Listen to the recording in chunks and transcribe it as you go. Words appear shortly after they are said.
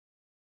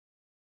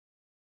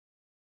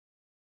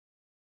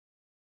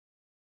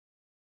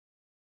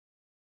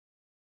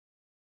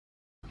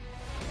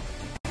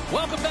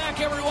Welcome back,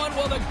 everyone.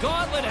 Well, the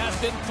gauntlet has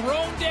been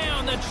thrown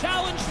down. The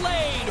challenge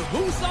laid.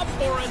 Who's up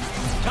for it?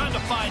 Time to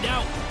find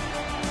out.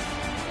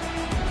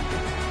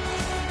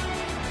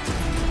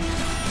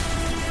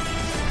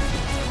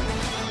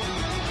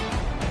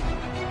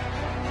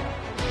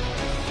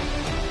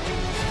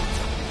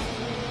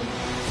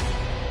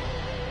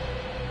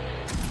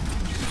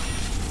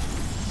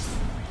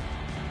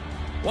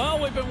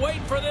 Well, we've been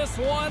waiting for this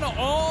one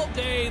all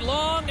day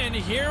long, and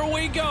here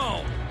we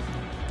go.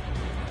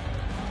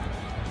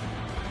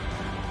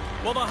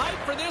 Well, the hype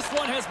for this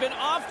one has been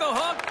off the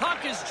hook.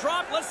 Puck is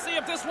dropped. Let's see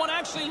if this one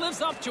actually lives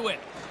up to it.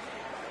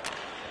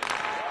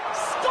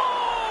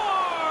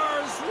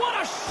 Scores! What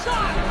a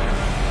shot!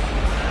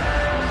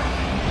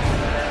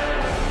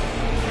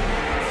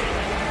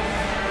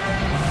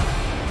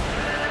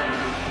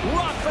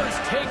 Rockford's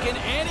taken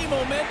any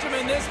momentum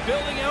in this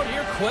building out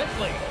here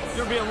quickly.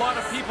 There'll be a lot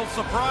of people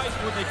surprised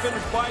when they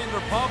finish buying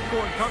their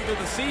popcorn, come to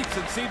the seats,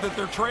 and see that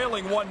they're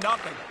trailing 1-0.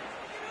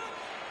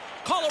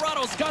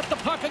 Colorado's got the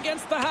puck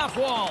against the half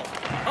wall.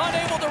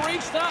 Unable to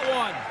reach that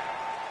one.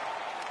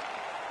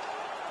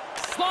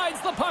 Slides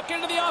the puck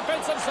into the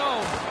offensive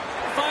zone.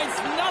 Finds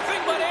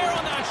nothing but air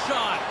on that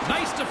shot.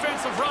 Nice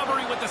defensive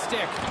robbery with the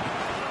stick.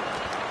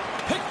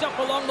 Picked up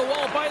along the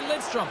wall by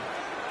Lidstrom.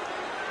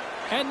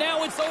 And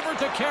now it's over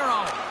to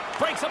Caro.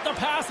 Breaks up the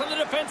pass in the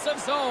defensive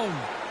zone.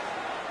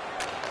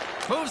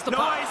 Moves the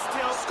puck.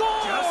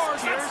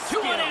 Scores! That's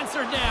two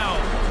unanswered now.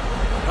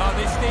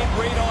 They stayed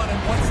right on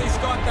it. Once they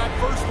got that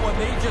first one,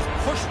 they just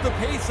pushed the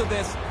pace of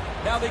this.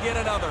 Now they get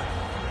another.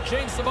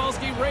 James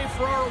Cybulski, Ray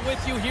Ferraro with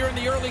you here in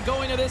the early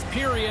going of this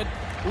period.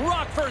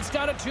 Rockford's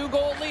got a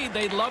 2-goal lead.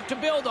 They'd love to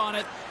build on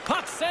it.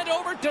 Puck sent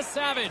over to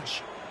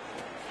Savage.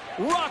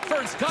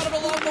 Rockford's got it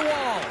along the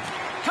wall.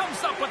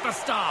 Comes up with the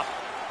stop.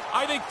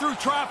 I think through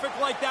traffic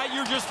like that,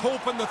 you're just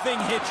hoping the thing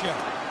hits you.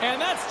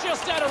 And that's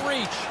just out of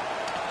reach.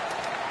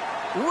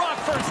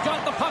 Rockford's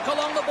got the puck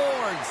along the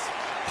boards.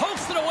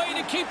 Pokes it away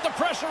to keep the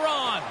pressure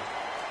on.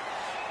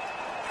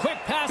 Quick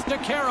pass to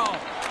Caro.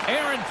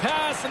 Errant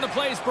pass, and the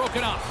play's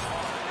broken up.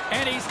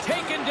 And he's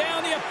taken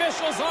down. The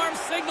official's arm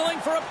signaling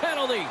for a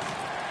penalty.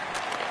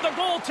 The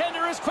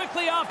goaltender is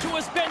quickly off to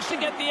his bench to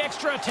get the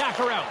extra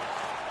attacker out.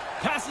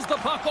 Passes the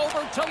puck over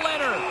to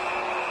Leonard.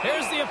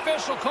 Here's the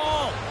official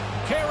call.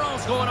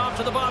 Caro's going off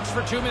to the box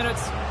for 2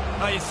 minutes.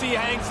 You see,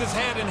 hangs his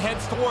head and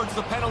heads towards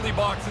the penalty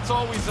box. It's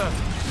always a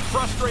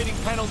frustrating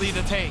penalty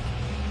to take.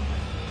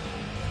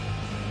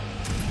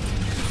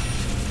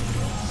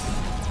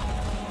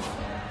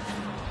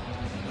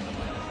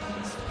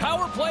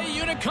 Power play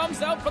unit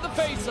comes out for the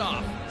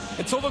face-off.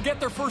 And so they'll get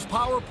their first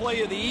power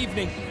play of the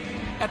evening.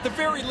 At the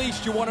very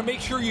least, you want to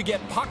make sure you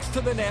get pucks to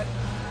the net,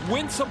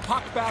 win some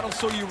puck battles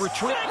so you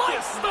retreat.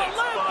 Lights the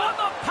limp on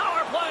the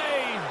power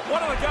play.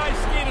 One of the guys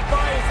skated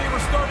by as they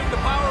were starting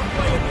the power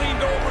play and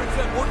leaned over and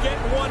said, "We're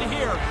getting one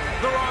here."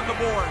 They're on the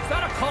board. Is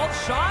that a called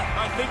shot?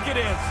 I think it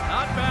is.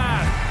 Not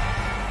bad.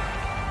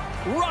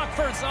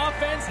 Rockford's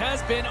offense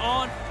has been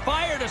on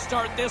fire to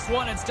start this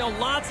one, and still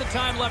lots of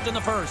time left in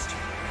the first.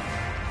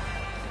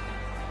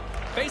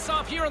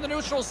 Face-off here in the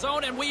neutral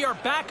zone, and we are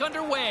back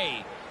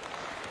underway.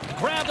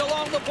 Grabbed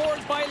along the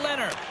boards by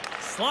Leonard.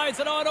 Slides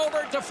it on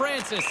over to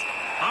Francis.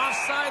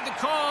 Offside the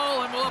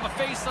call, and we'll have a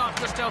face-off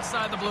just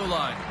outside the blue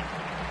line.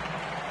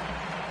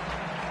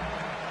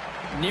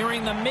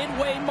 Nearing the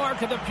midway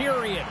mark of the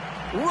period.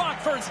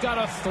 Rockford's got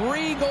a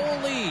 3-goal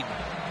lead.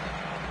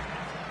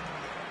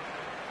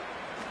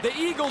 The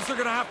Eagles are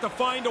going to have to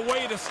find a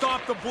way to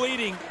stop the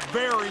bleeding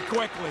very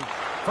quickly.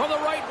 From the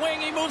right wing,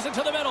 he moves it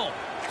to the middle.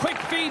 Quick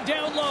feed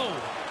down low.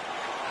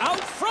 Out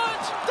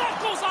front. That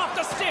goes off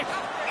the stick.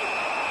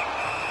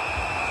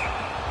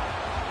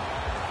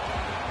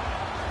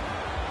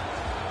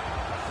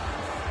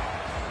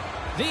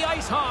 The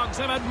Ice Hogs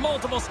have had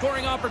multiple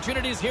scoring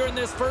opportunities here in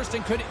this first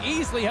and could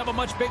easily have a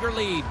much bigger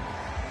lead.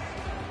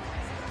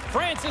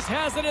 Francis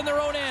has it in their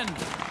own end.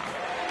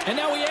 And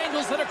now he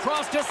angles it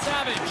across to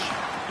Savage.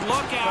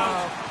 Look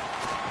out.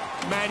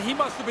 Man, he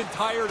must have been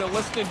tired of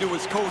listening to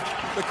his coach.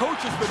 The coach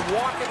has been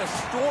walking a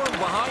storm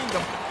behind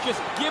him,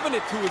 just giving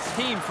it to his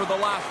team for the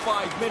last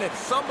 5 minutes.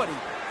 Somebody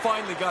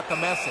finally got the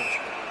message.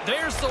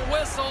 There's the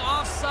whistle.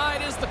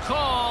 Offside is the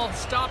call,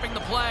 stopping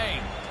the play.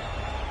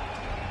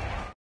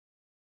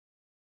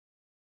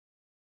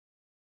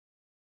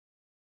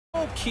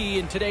 Key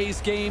in today's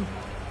game.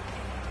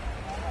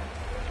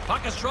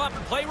 Puck is dropped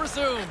and play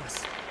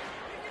resumes.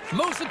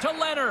 Moves it to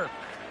Leonard.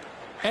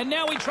 And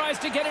now he tries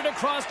to get it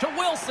across to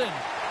Wilson.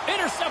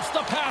 Intercepts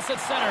the pass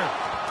at center.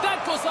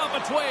 That goes off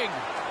a twig.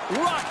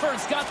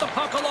 Rockford's got the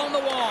puck along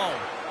the wall.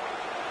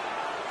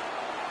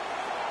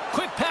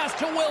 Quick pass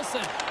to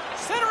Wilson.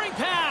 Centering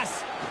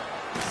pass.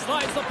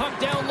 Slides the puck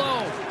down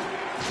low.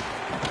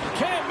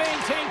 Can't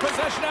maintain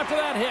possession after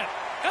that hit.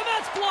 And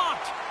that's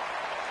blocked.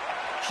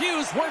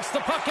 Hughes works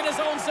the puck in his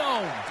own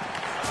zone.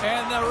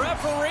 And the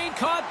referee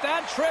caught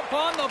that trip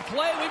on the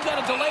play. We've got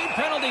a delayed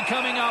penalty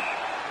coming up.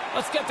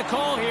 Let's get the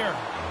call here.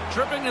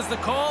 Tripping is the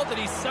call. Did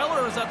he sell,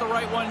 or is that the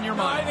right one in your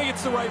mind? I think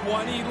it's the right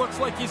one. He looks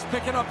like he's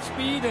picking up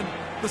speed, and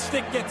the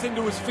stick gets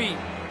into his feet.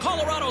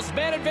 Colorado's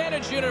man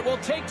advantage unit will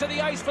take to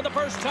the ice for the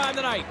first time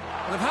tonight.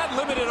 They've had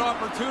limited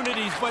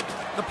opportunities, but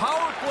the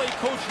power play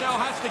coach now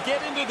has to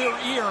get into their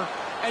ear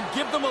and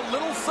give them a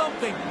little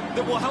something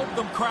that will help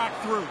them crack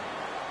through.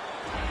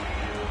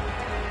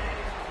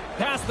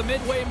 Past the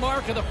midway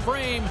mark of the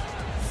frame,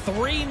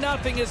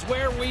 3-0 is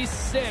where we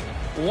sit.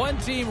 One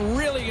team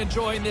really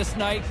enjoying this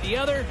night, the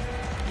other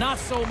not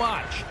so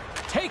much.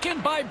 Taken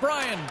by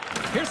Bryan.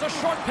 Here's a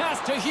short pass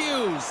to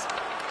Hughes.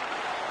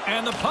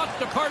 And the puck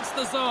departs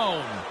the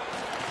zone.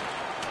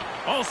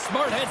 Oh,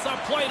 smart heads-up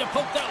play to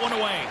poke that one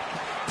away.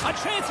 A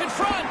chance in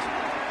front.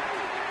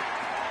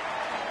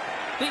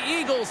 The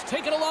Eagles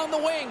take it along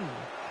the wing.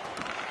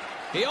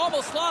 He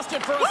almost lost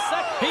it for a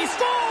sec. He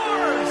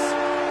scores!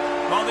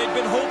 Well, they've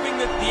been hoping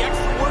that the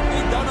extra work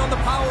they've done on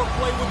the power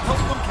play would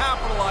help them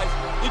capitalize.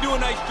 They do a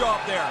nice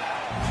job there.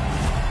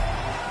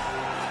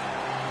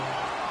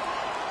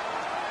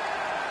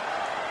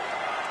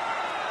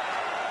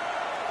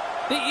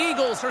 The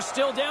Eagles are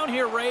still down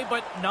here, Ray,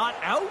 but not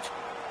out?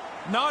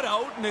 Not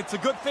out, and it's a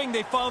good thing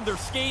they found their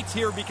skates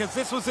here because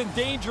this was in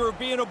danger of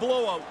being a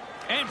blowout.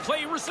 And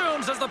play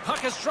resumes as the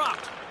puck is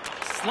dropped.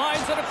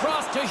 Slides it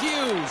across to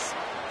Hughes.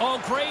 Oh,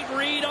 great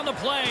read on the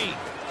play.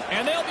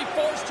 And they'll be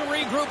forced to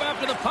regroup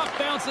after the puck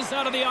bounces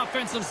out of the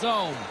offensive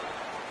zone.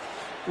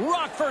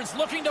 Rockford's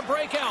looking to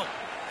break out.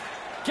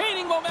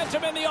 Gaining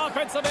momentum in the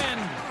offensive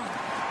end.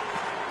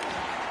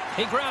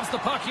 He grabs the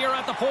puck here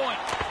at the point.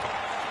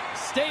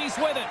 Stays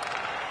with it.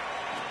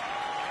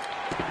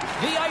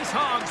 The Ice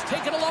Hogs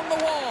take it along the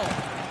wall.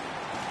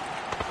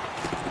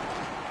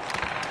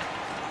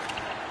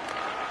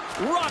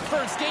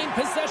 Rockford's gained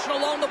possession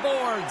along the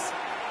boards.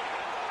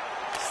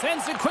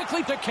 Sends it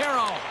quickly to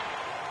Carroll.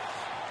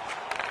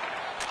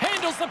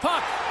 Handles the puck.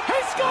 He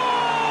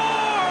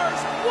scores!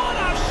 What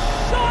a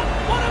shot!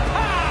 What a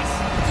pass!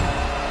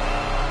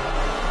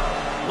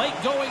 Late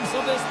goings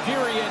of this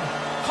period.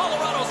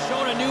 Colorado's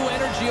shown a new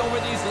energy over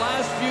these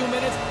last few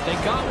minutes. They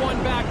got one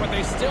back, but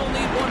they still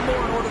need one more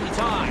in order to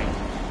tie.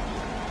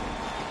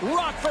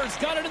 Rockford's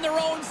got it in their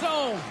own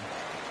zone.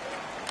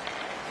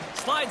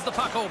 Slides the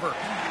puck over.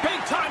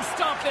 Big time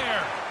stop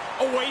there.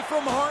 Away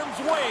from harm's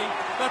way.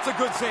 That's a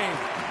good save.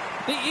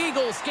 The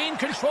Eagles gain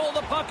control of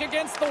the puck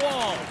against the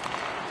wall.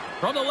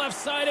 From the left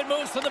side, it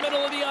moves to the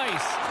middle of the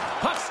ice.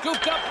 Puck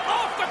scooped up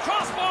off the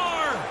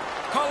crossbar.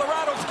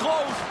 Colorado's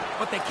close,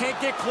 but they can't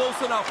get close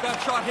enough.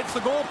 That shot hits the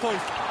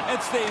goalpost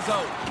and stays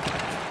out.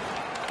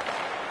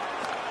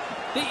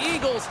 The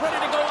Eagles ready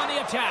to go on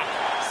the attack.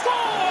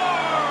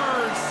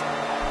 Scores!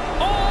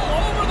 All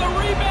over the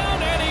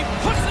rebound, and he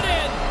puts it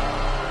in.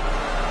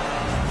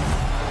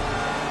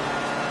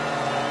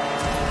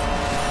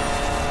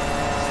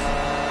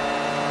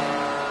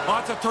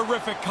 That's a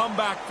terrific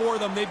comeback for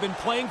them. They've been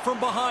playing from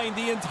behind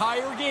the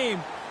entire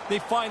game. They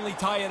finally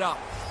tie it up.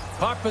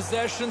 Puck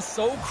possession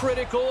so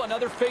critical.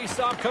 Another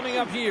face-off coming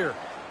up here.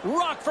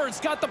 Rockford's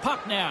got the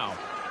puck now.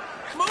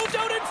 Moved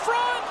out in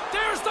front.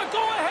 There's the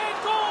go-ahead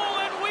goal,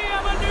 and we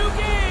have a new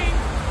game.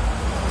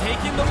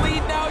 Taking the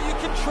lead now, you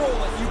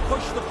control it. You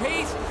push the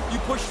pace. You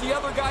push the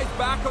other guys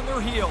back on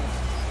their heels.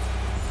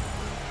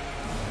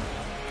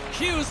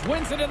 Hughes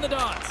wins it in the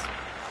dots.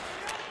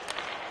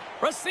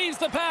 Receives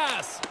the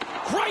pass.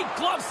 Great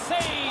glove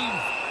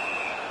save.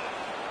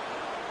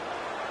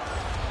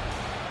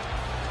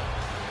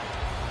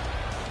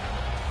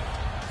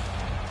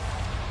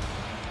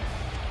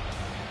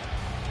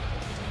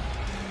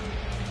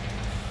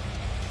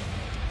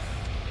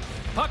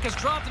 Puck is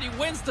dropped and he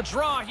wins the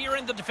draw here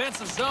in the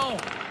defensive zone.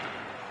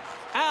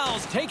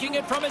 Al's taking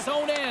it from his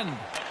own end.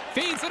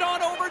 Feeds it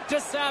on over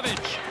to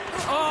Savage.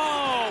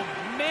 Oh,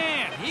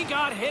 man, he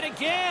got hit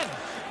again.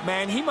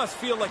 Man, he must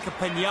feel like a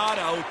piñata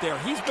out there.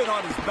 He's been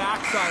on his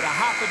backside a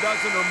half a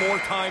dozen or more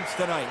times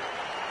tonight.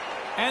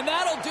 And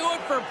that'll do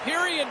it for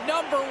period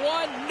number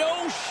one.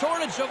 No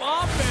shortage of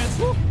offense.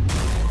 Woo.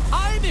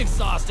 I'm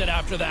exhausted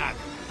after that.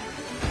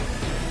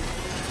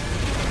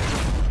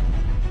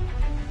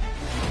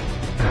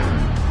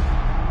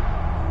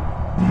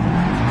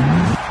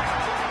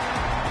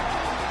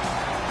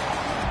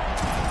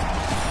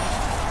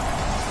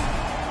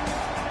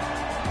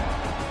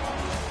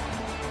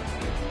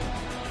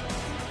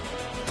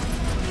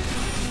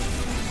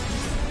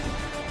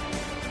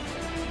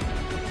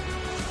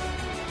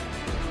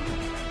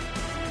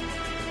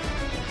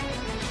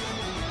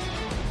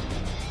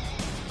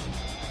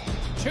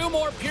 Two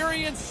more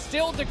periods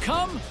still to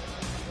come.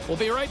 We'll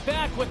be right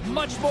back with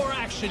much more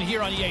action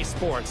here on EA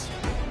Sports.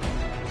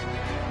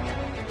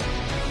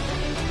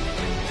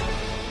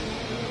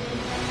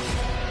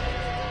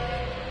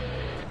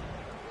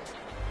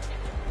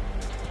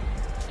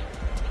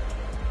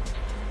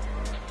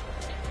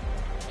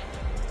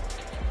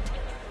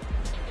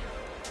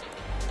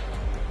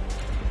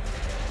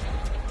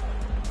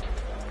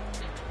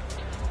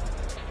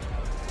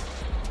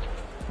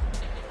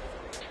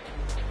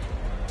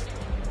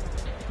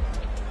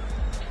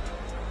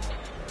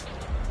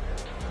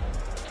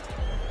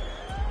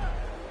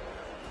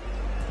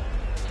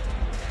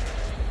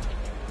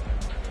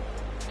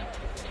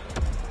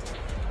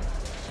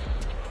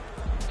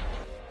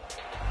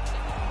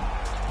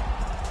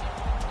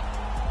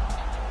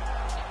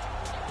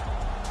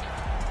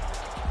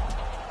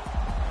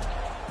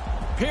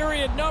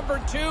 Period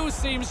number 2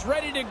 seems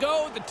ready to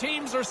go. The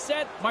teams are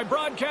set. My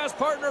broadcast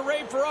partner,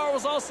 Ray Ferraro,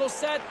 is also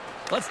set.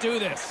 Let's do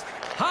this.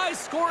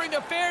 High-scoring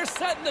affair,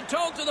 setting the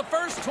tone to the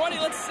first 20.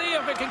 Let's see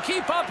if it can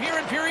keep up here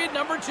in period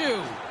number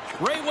 2.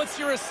 Ray, what's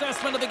your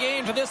assessment of the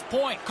game to this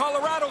point?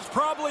 Colorado's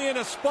probably in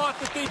a spot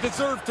that they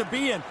deserve to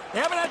be in. They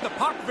haven't had the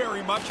puck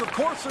very much. Of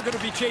course they're going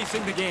to be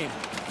chasing the game.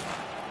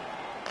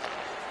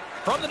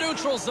 From the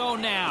neutral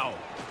zone now.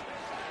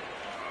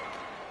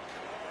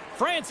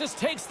 Francis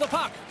takes the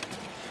puck.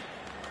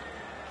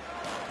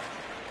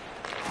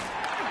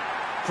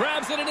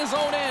 Grabs it in his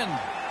own end.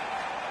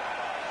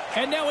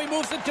 And now he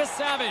moves it to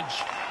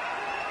Savage.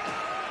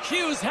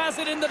 Hughes has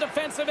it in the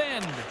defensive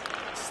end.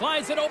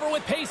 Slides it over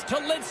with pace to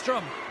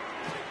Lidstrom.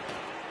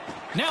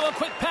 Now a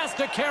quick pass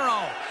to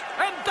Carroll.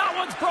 And that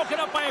one's broken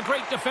up by a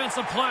great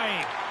defensive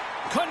play.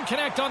 Couldn't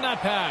connect on that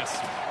pass.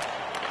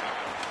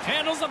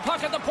 Handles the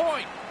puck at the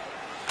point.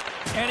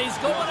 And he's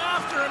going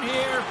after him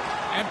here.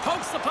 And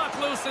pokes the puck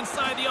loose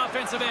inside the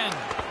offensive end.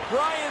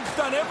 Ryan's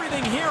done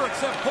everything here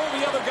except pull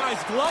the other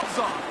guy's gloves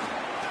off.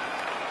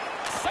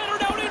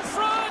 Centered out in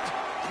front.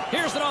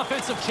 Here's an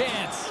offensive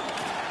chance.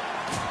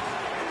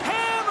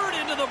 Hammered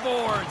into the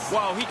boards.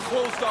 Wow, he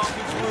closed off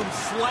his room,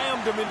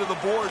 slammed him into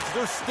the boards.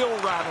 They're still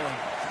rattling.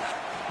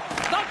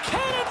 The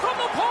cannon from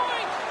the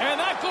point. And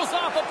that goes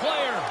off a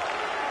player.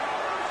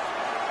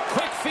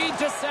 Quick feed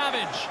to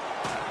Savage.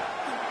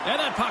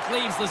 And that puck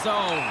leaves the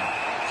zone.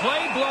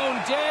 Play blown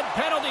dead.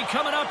 Penalty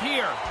coming up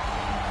here.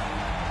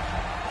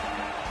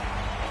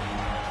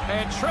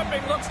 And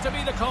tripping looks to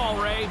be the call,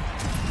 Ray.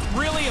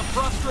 Really a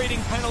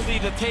frustrating penalty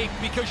to take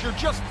because you're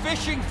just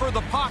fishing for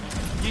the puck.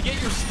 You get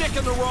your stick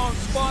in the wrong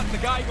spot and the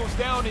guy goes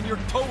down and you're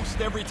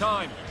toast every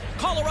time.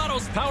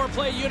 Colorado's power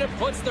play unit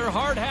puts their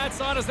hard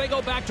hats on as they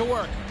go back to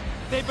work.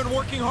 They've been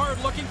working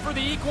hard looking for the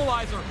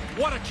equalizer.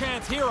 What a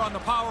chance here on the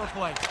power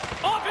play.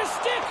 Off his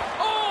stick.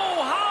 Oh,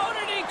 how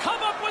did he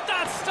come up with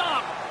that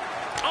stop?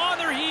 On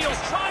their heels,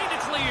 trying to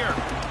clear.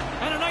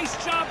 And a nice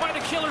job by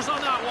the Killers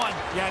on that one.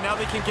 Yeah, now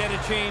they can get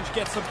a change,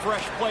 get some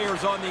fresh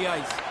players on the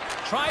ice.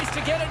 Tries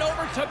to get it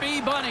over to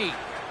B. Bunny.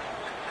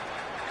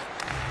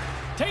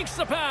 Takes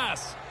the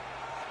pass.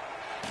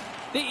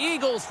 The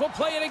Eagles will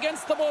play it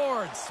against the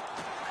boards.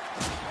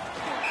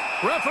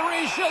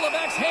 Referee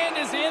Shilevek's hand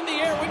is in the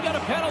air. We've got a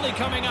penalty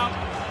coming up.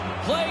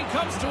 Play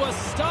comes to a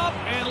stop,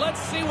 and let's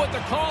see what the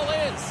call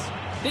is.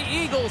 The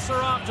Eagles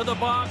are off to the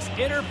box.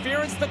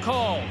 Interference the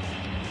call.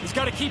 He's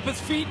got to keep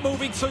his feet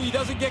moving so he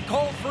doesn't get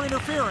called for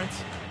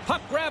interference.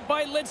 Puck grabbed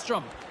by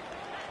Lidstrom.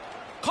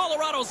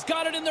 Colorado's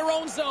got it in their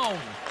own zone.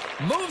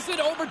 Moves it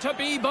over to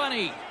B.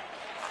 Bunny.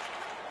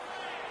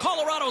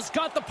 Colorado's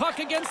got the puck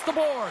against the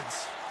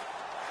boards.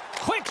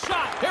 Quick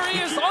shot. Here he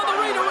is on the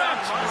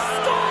redirect.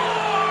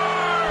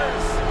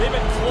 Scores! They've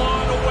been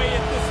clawing away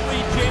at this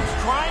lead, James,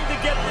 trying to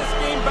get this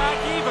game back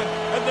even.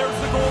 And there's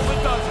the goal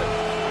that does it.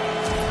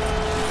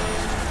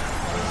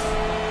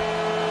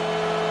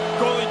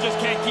 Goalie just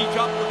can't keep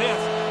up with this.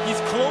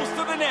 He's close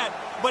to the net,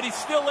 but he's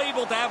still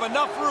able to have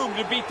enough room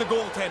to beat the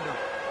goaltender.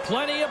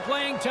 Plenty of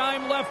playing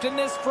time left in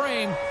this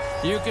frame.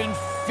 You can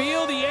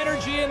feel the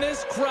energy in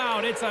this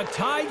crowd. It's a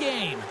tie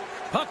game.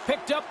 Puck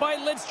picked up by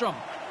Lidstrom.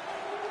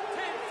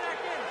 10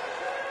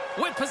 seconds.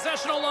 With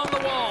possession along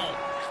the wall.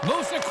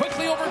 Moves it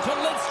quickly over to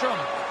Lidstrom.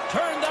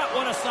 Turn that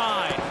one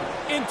aside.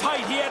 In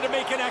tight, he had to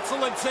make an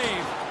excellent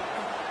save.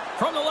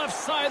 From the left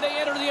side, they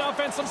enter the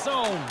offensive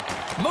zone.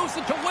 Moves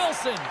it to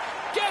Wilson.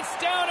 Gets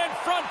down in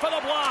front for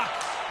the block.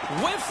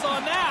 Whiffs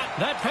on that.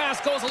 That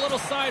pass goes a little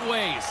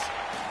sideways.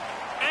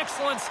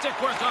 Excellent stick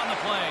work on the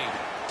play.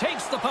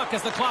 Takes the puck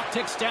as the clock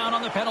ticks down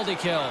on the penalty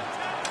kill.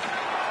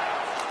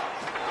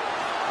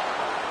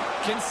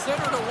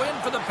 Considered a win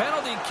for the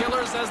penalty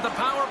Killers as the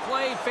power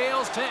play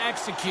fails to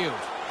execute.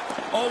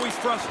 Always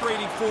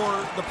frustrating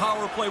for the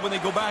power play when they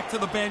go back to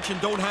the bench and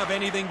don't have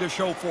anything to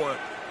show for it.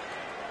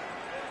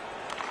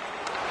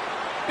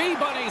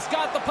 B-Bunny's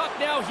got the puck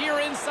now here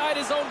inside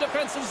his own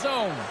defensive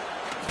zone.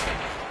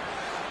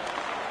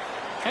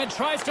 And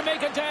tries to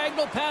make a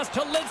diagonal pass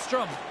to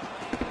Lidstrom.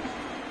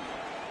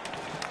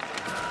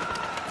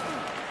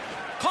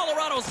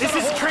 Colorado's This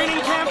is training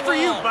camp for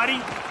you, buddy.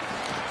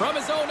 From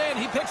his own end,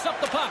 he picks up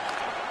the puck.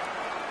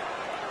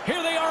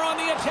 Here they are on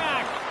the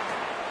attack.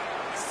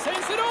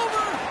 Sends it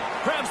over.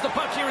 Grabs the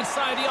puck here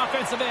inside the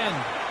offensive end.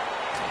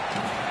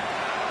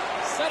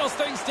 Settles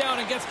things down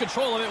and gets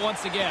control of it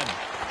once again.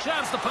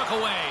 Jabs the puck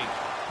away.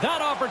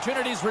 That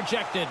opportunity's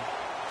rejected.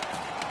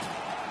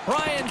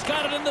 Bryan's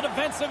got it in the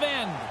defensive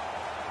end.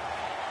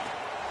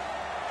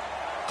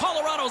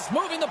 Colorado's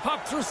moving the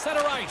puck through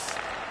center ice.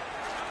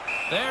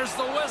 There's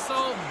the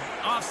whistle.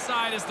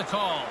 Offside is the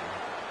call.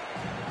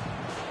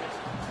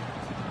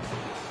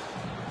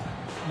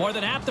 More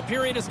than half the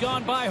period has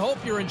gone by.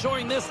 Hope you're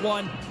enjoying this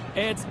one.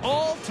 It's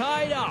all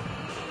tied up.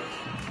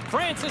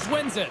 Francis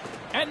wins it.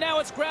 And now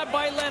it's grabbed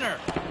by Leonard.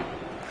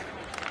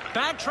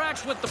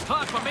 Backtracks with the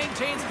puck but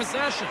maintains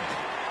possession.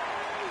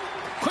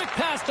 Quick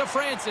pass to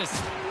Francis.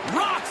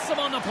 Rocks him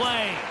on the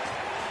play.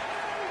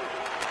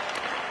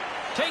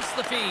 Takes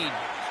the feed.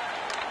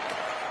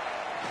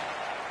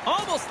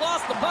 Almost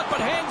lost the puck,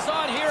 but hangs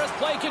on here as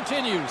play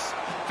continues.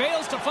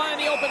 Fails to find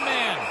the open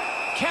man.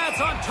 Cats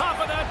on top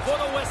of that for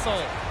the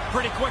whistle.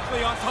 Pretty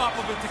quickly on top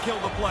of it to kill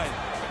the play.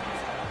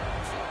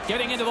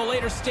 Getting into the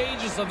later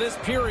stages of this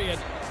period,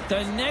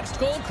 the next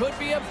goal could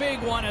be a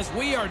big one as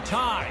we are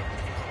tied.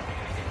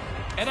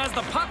 And as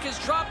the puck is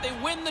dropped, they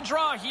win the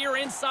draw here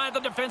inside the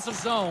defensive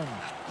zone.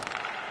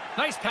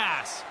 Nice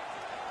pass.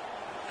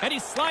 And he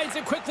slides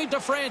it quickly to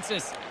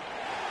Francis.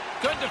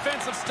 Good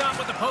defensive stop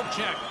with the poke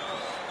check.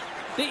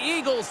 The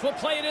Eagles will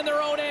play it in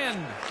their own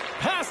end.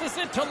 Passes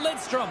it to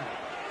Lidstrom.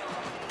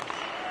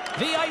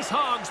 The Ice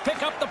Hogs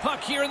pick up the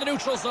puck here in the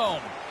neutral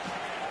zone.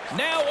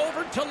 Now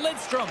over to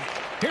Lidstrom.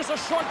 Here's a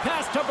short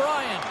pass to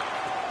Bryan.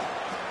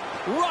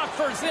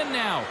 Rockford's in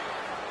now.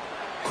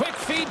 Quick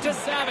feed to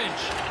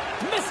Savage.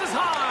 Misses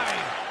high.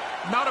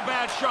 Not a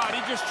bad shot.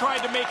 He just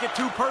tried to make it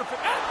too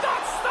perfect. And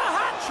that's the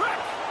hat trick.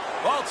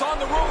 Well, it's on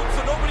the road,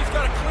 so nobody's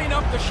got to clean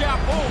up the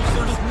chapeaus.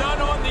 There's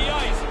none on the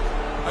ice.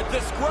 A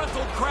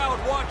disgruntled crowd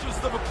watches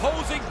the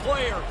opposing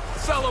player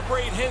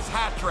celebrate his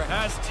hat trick.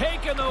 Has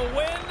taken the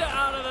wind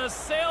out of the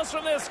sails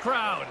from this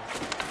crowd.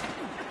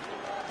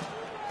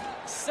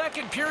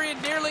 Second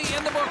period nearly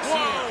in the books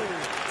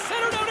here.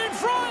 Centered out in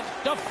front.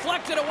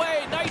 Deflected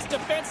away. Nice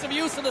defensive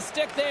use of the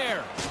stick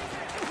there.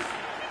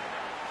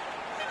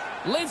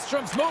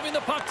 Lidstrom's moving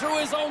the puck through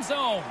his own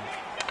zone.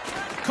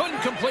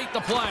 Couldn't complete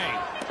the play.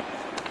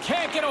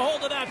 Can't get a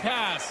hold of that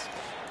pass.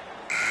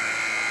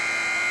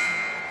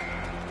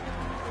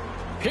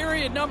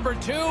 Period number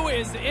 2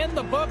 is in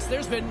the books.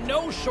 There's been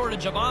no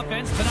shortage of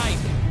offense tonight.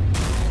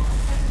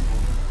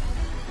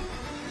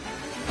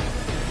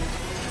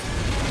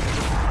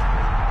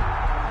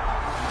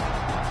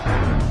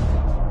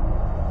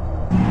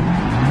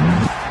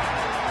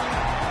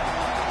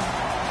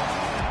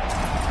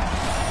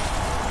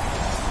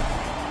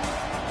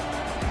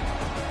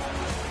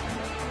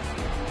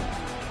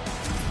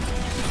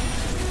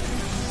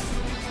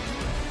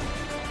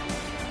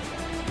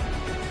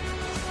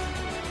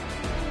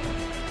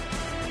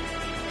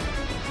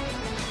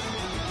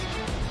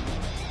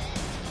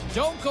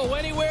 Don't go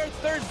anywhere.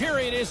 Third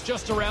period is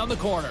just around the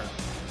corner.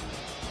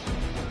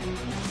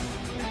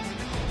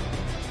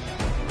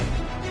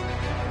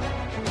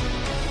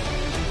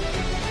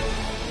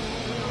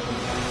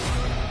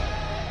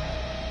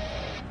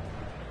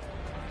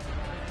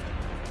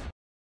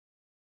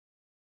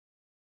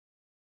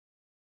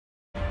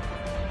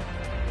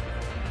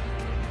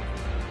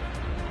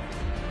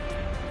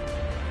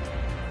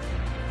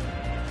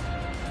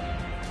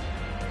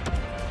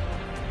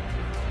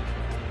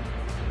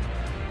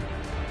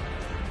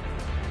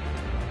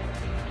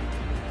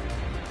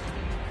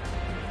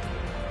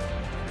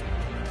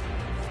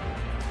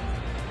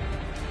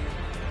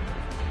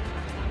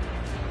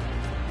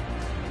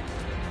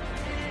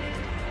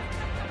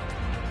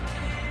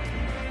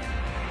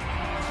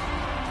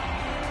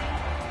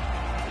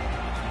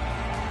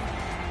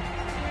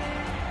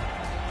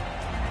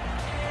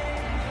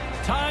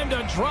 Time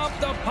to drop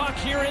the puck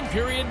here in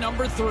period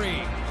number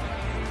 3.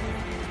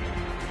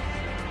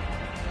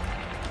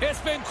 It's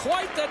been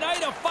quite the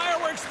night of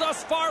fireworks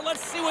thus far.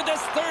 Let's see what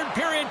this third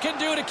period can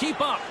do to keep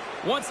up.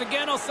 Once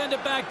again, I'll send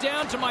it back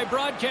down to my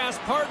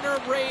broadcast partner,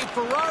 Ray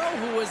Ferraro,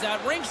 who is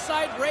at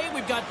ringside. Ray,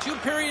 we've got 2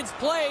 periods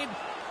played.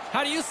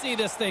 How do you see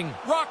this thing?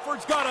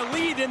 Rockford's got a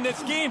lead in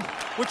this game,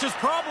 which is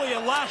probably a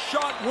last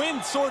shot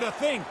win sort of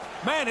thing.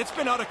 Man, it's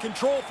been out of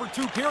control for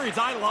 2 periods.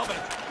 I love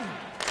it.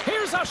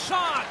 Here's a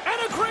shot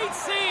and a great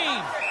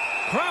save.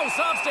 Krause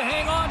opts to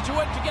hang on to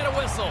it to get a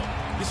whistle.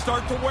 You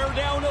start to wear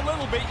down a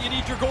little bit, you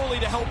need your goalie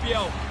to help you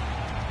out.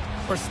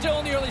 We're still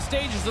in the early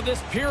stages of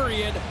this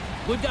period.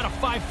 We've got a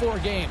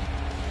 5-4 game.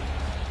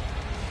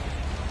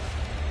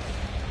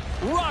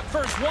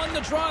 Rockford's won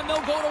the draw and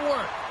they'll go to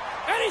work.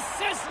 And he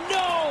says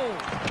no!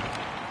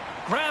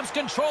 Grabs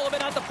control of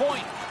it at the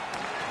point.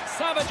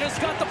 Savage has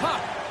got the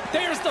puck.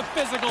 There's the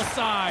physical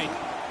side.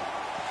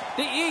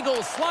 The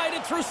Eagles slide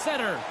it through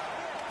center.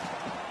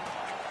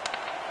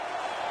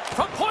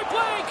 From point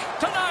blank,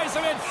 denies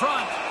him in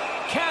front.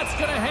 Cat's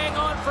going to hang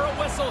on for a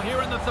whistle here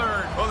in the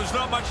third. Well, there's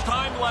not much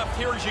time left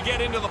here as you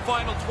get into the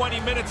final 20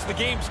 minutes. The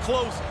game's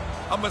close.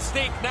 A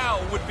mistake now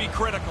would be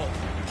critical.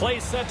 Play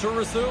set to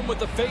resume with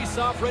the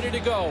face-off ready to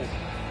go.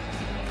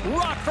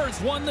 Rockford's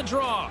won the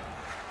draw.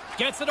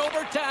 Gets it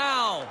over to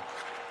Al.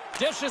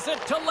 Dishes it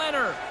to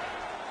Leonard.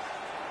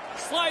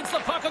 Slides the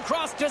puck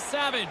across to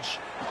Savage.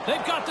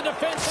 They've got the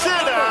defense. Sit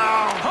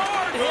down.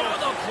 Hard hit on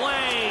the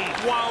play.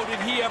 Wow, did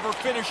he ever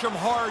finish him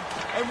hard.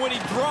 And when he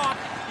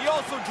dropped, he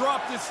also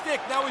dropped his stick.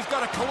 Now he's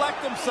got to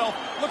collect himself.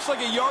 Looks like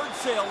a yard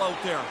sale out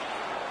there.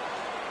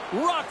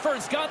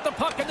 Rockford's got the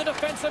puck in the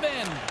defensive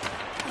end.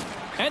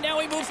 And now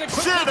he moves it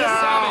quickly to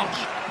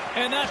Savage.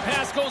 And that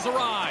pass goes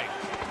awry.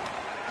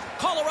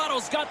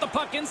 Colorado's got the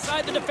puck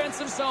inside the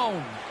defensive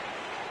zone.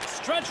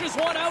 Stretches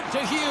one out to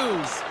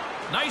Hughes.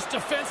 Nice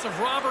defensive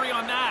robbery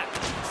on that.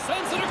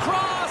 Sends it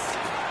across.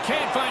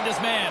 Can't find his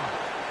man.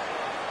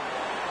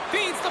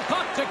 Feeds the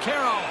puck to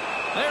Carroll.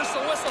 There's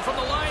the whistle from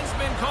the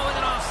linesman calling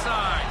it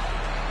offside.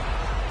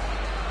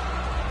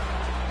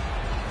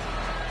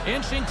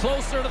 Inching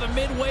closer to the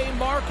midway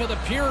mark of the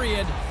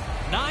period.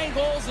 9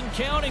 goals and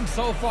counting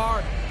so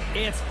far.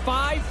 It's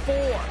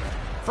 5-4.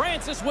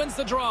 Francis wins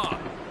the draw.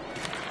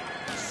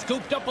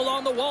 Scooped up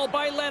along the wall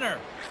by Leonard.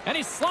 And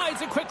he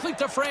slides it quickly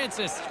to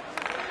Francis.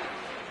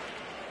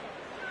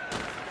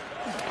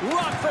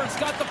 Rockford's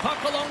got the puck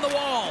along the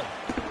wall.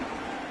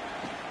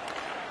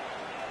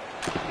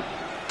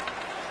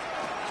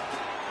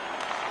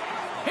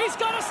 He's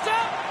got a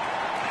step.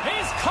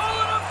 He's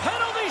calling a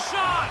penalty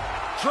shot.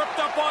 Tripped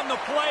up on the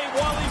play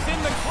while he's in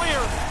the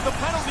clear. The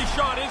penalty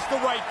shot is the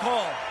right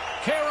call.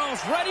 Carroll's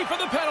ready for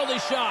the penalty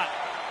shot.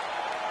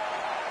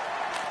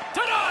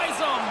 Denies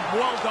him.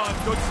 Well done.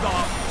 Good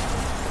stop.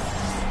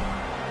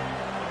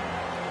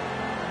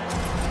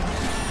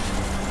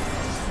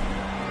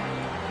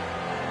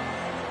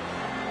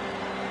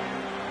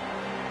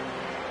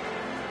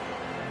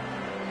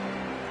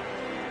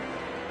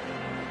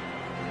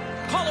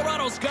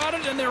 Colorado's got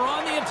it, and they're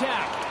on the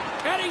attack.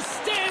 And he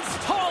stands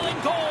tall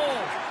in goal.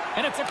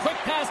 And it's a quick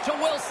pass to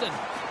Wilson.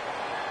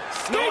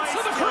 Skates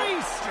to the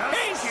crease.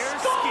 He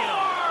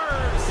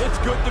scores! It's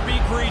good to be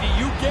greedy.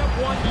 You get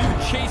one,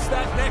 you chase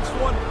that next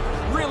one.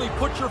 Really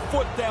put your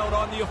foot down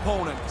on the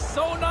opponent.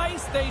 So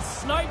nice, they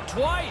sniped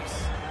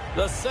twice.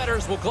 The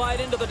setters will glide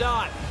into the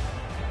dot.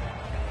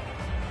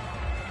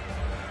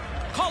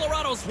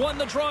 Colorado's won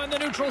the draw in the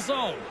neutral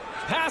zone.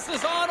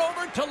 Passes on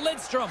over to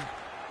Lidstrom.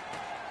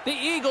 The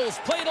Eagles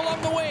played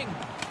along the wing.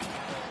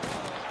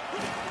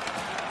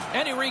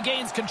 And he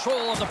regains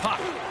control of the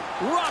puck.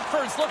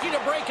 Rockford's looking to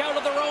break out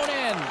of their own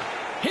end.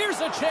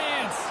 Here's a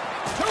chance.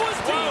 To his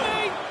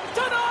teammate.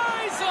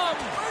 Denies him.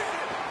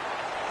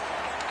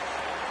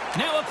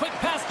 Now a quick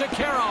pass to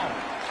Carroll.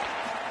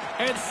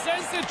 And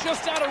sends it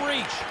just out of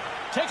reach.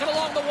 Taken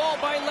along the wall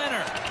by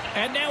Leonard.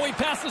 And now he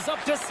passes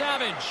up to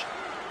Savage.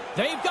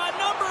 They've got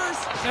numbers.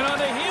 And on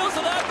the heels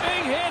of that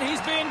big hit,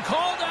 he's being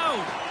called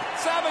out.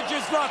 Savage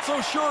is not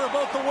so sure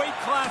about the weight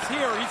class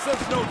here. He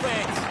says no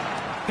thanks.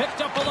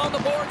 Picked up along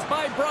the boards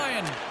by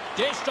Bryan.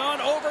 Dished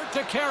on over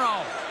to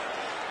Carroll.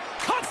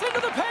 Cuts into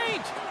the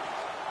paint.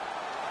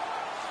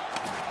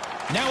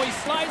 Now he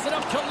slides it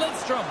up to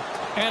Lidstrom.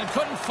 And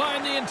couldn't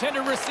find the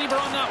intended receiver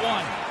on that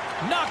one.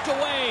 Knocked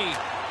away.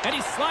 And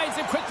he slides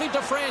it quickly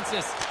to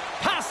Francis.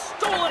 Pass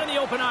stolen in the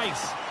open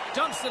ice.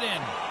 Dumps it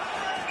in.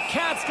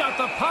 Cat's got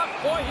the puck.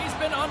 Boy, he's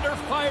been under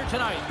fire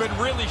tonight. Been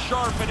really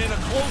sharp, and in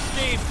a close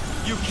game,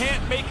 you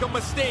can't make a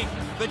mistake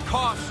that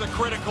costs a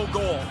critical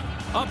goal.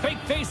 A big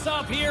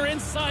face-off here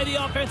inside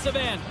the offensive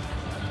end.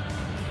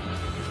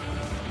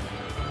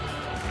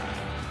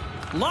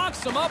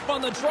 Locks him up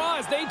on the draw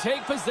as they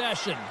take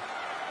possession.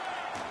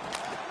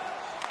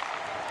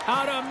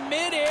 Out of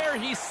midair,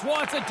 he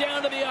swats it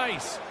down to the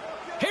ice.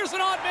 Here's an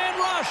odd man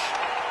rush.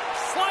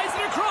 Slides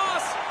it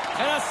across.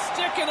 And a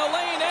stick in the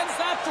lane ends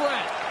that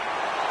threat.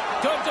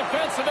 Good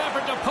defensive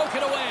effort to poke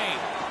it away.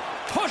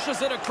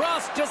 Pushes it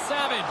across to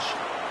Savage.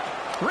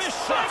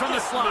 Wrist shot from the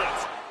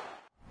slot.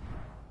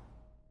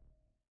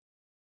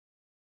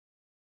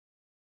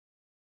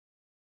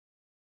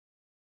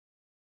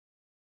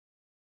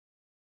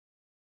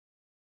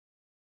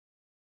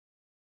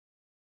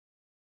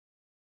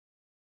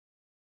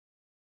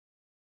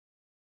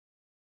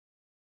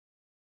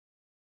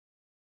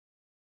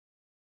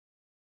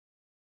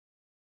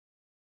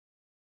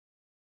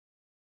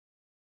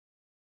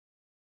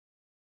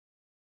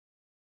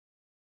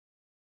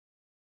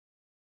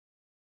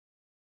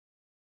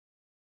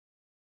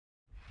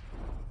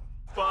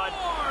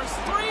 Scores.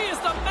 3 is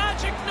the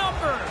magic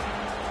number.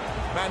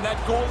 Man, that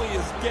goalie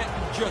is getting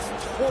just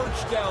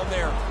torched down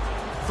there.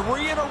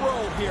 3 in a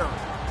row here.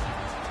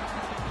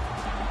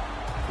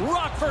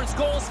 Rockford's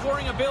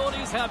goal-scoring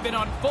abilities have been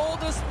on full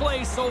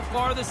display so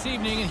far this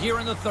evening and here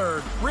in the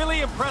third.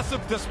 Really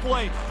impressive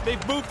display.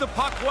 They've moved the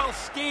puck well,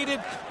 skated,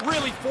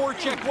 really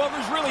forechecked. Well,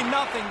 there's really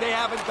nothing they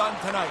haven't done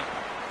tonight.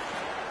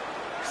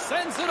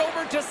 Sends it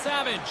over to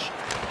Savage.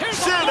 Here's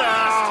Sit a blast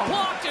down.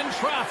 blocked in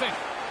traffic.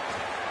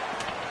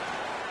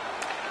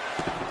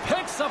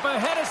 Picks up a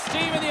head of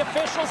steam, and the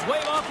officials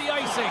wave off the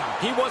icing.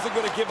 He wasn't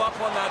going to give up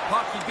on that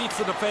puck. He beats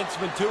the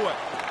defenseman to it.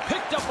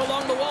 Picked up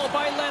along the wall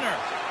by Leonard.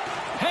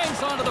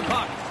 Hangs onto the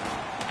puck.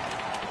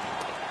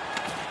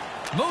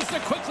 Moves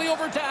it quickly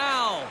over to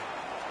Al.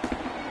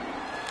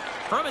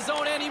 From his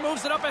own end, he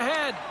moves it up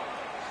ahead.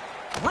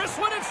 Wrist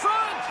one in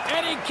front,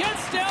 and he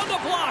gets down to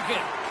block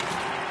it.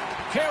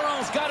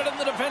 Carroll's got it in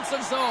the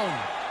defensive zone.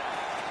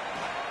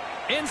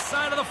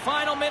 Inside of the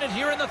final minute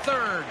here in the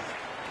third.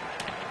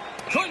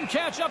 Couldn't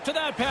catch up to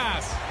that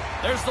pass.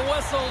 There's the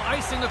whistle,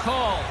 icing the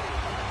call.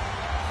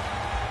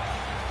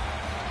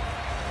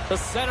 The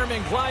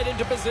centerman glide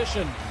into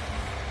position.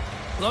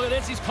 Look at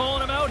this, he's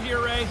calling him out here,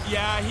 Ray.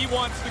 Yeah, he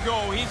wants to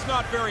go. He's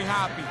not very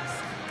happy.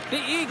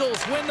 The Eagles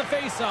win the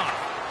faceoff.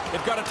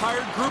 They've got a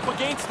tired group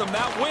against them.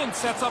 That win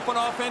sets up an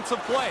offensive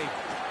play.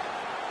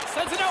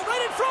 Sends it out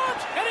right in front,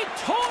 and he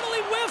totally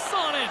whiffs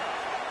on it.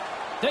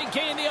 They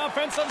gain the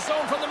offensive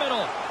zone from the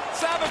middle.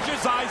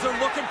 Savage's eyes are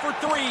looking for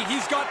 3.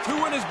 He's got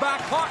 2 in his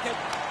back pocket.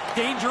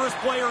 Dangerous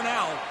player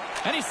now.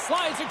 And he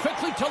slides it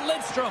quickly to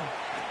Lidstrom.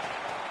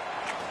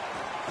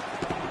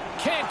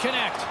 Can't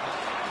connect.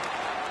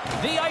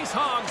 The Ice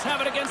Hogs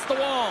have it against the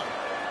wall.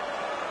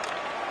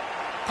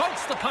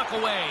 Pokes the puck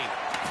away.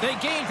 They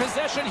gain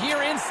possession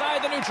here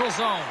inside the neutral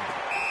zone.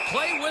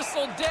 Play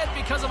whistle dead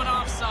because of an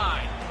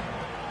offside.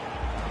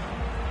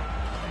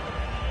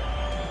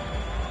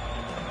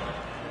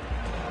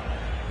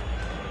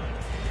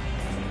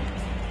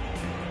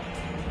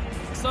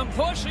 Some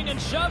pushing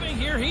and shoving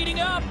here,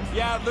 heating up.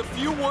 Yeah, the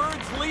few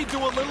words lead to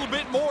a little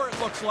bit more, it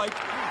looks like.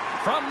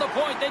 From the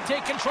point, they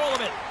take control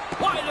of it.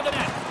 Wide of the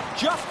net.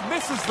 Just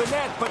misses the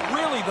net, but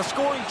really the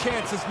scoring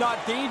chance is not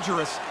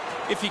dangerous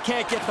if you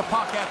can't get the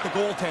puck at the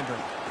goaltender.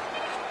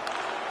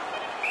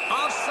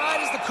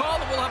 Offside is the call,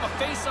 and we'll have a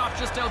face-off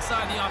just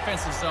outside the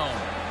offensive zone.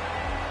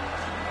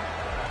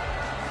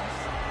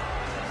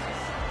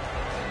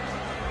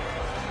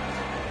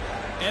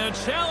 And a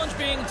challenge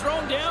being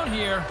thrown down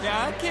here.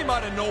 Yeah, it came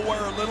out of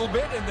nowhere a little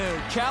bit, and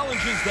the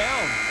challenge is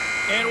down.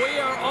 And we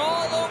are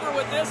all over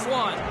with this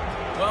one.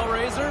 Well,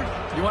 Razor,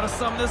 you want to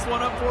sum this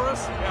one up for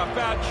us? Yeah,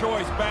 bad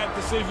choice, bad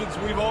decisions.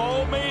 We've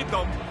all made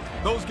them.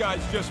 Those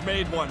guys just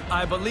made one.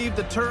 I believe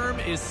the term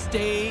is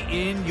stay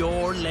in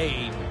your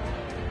lane.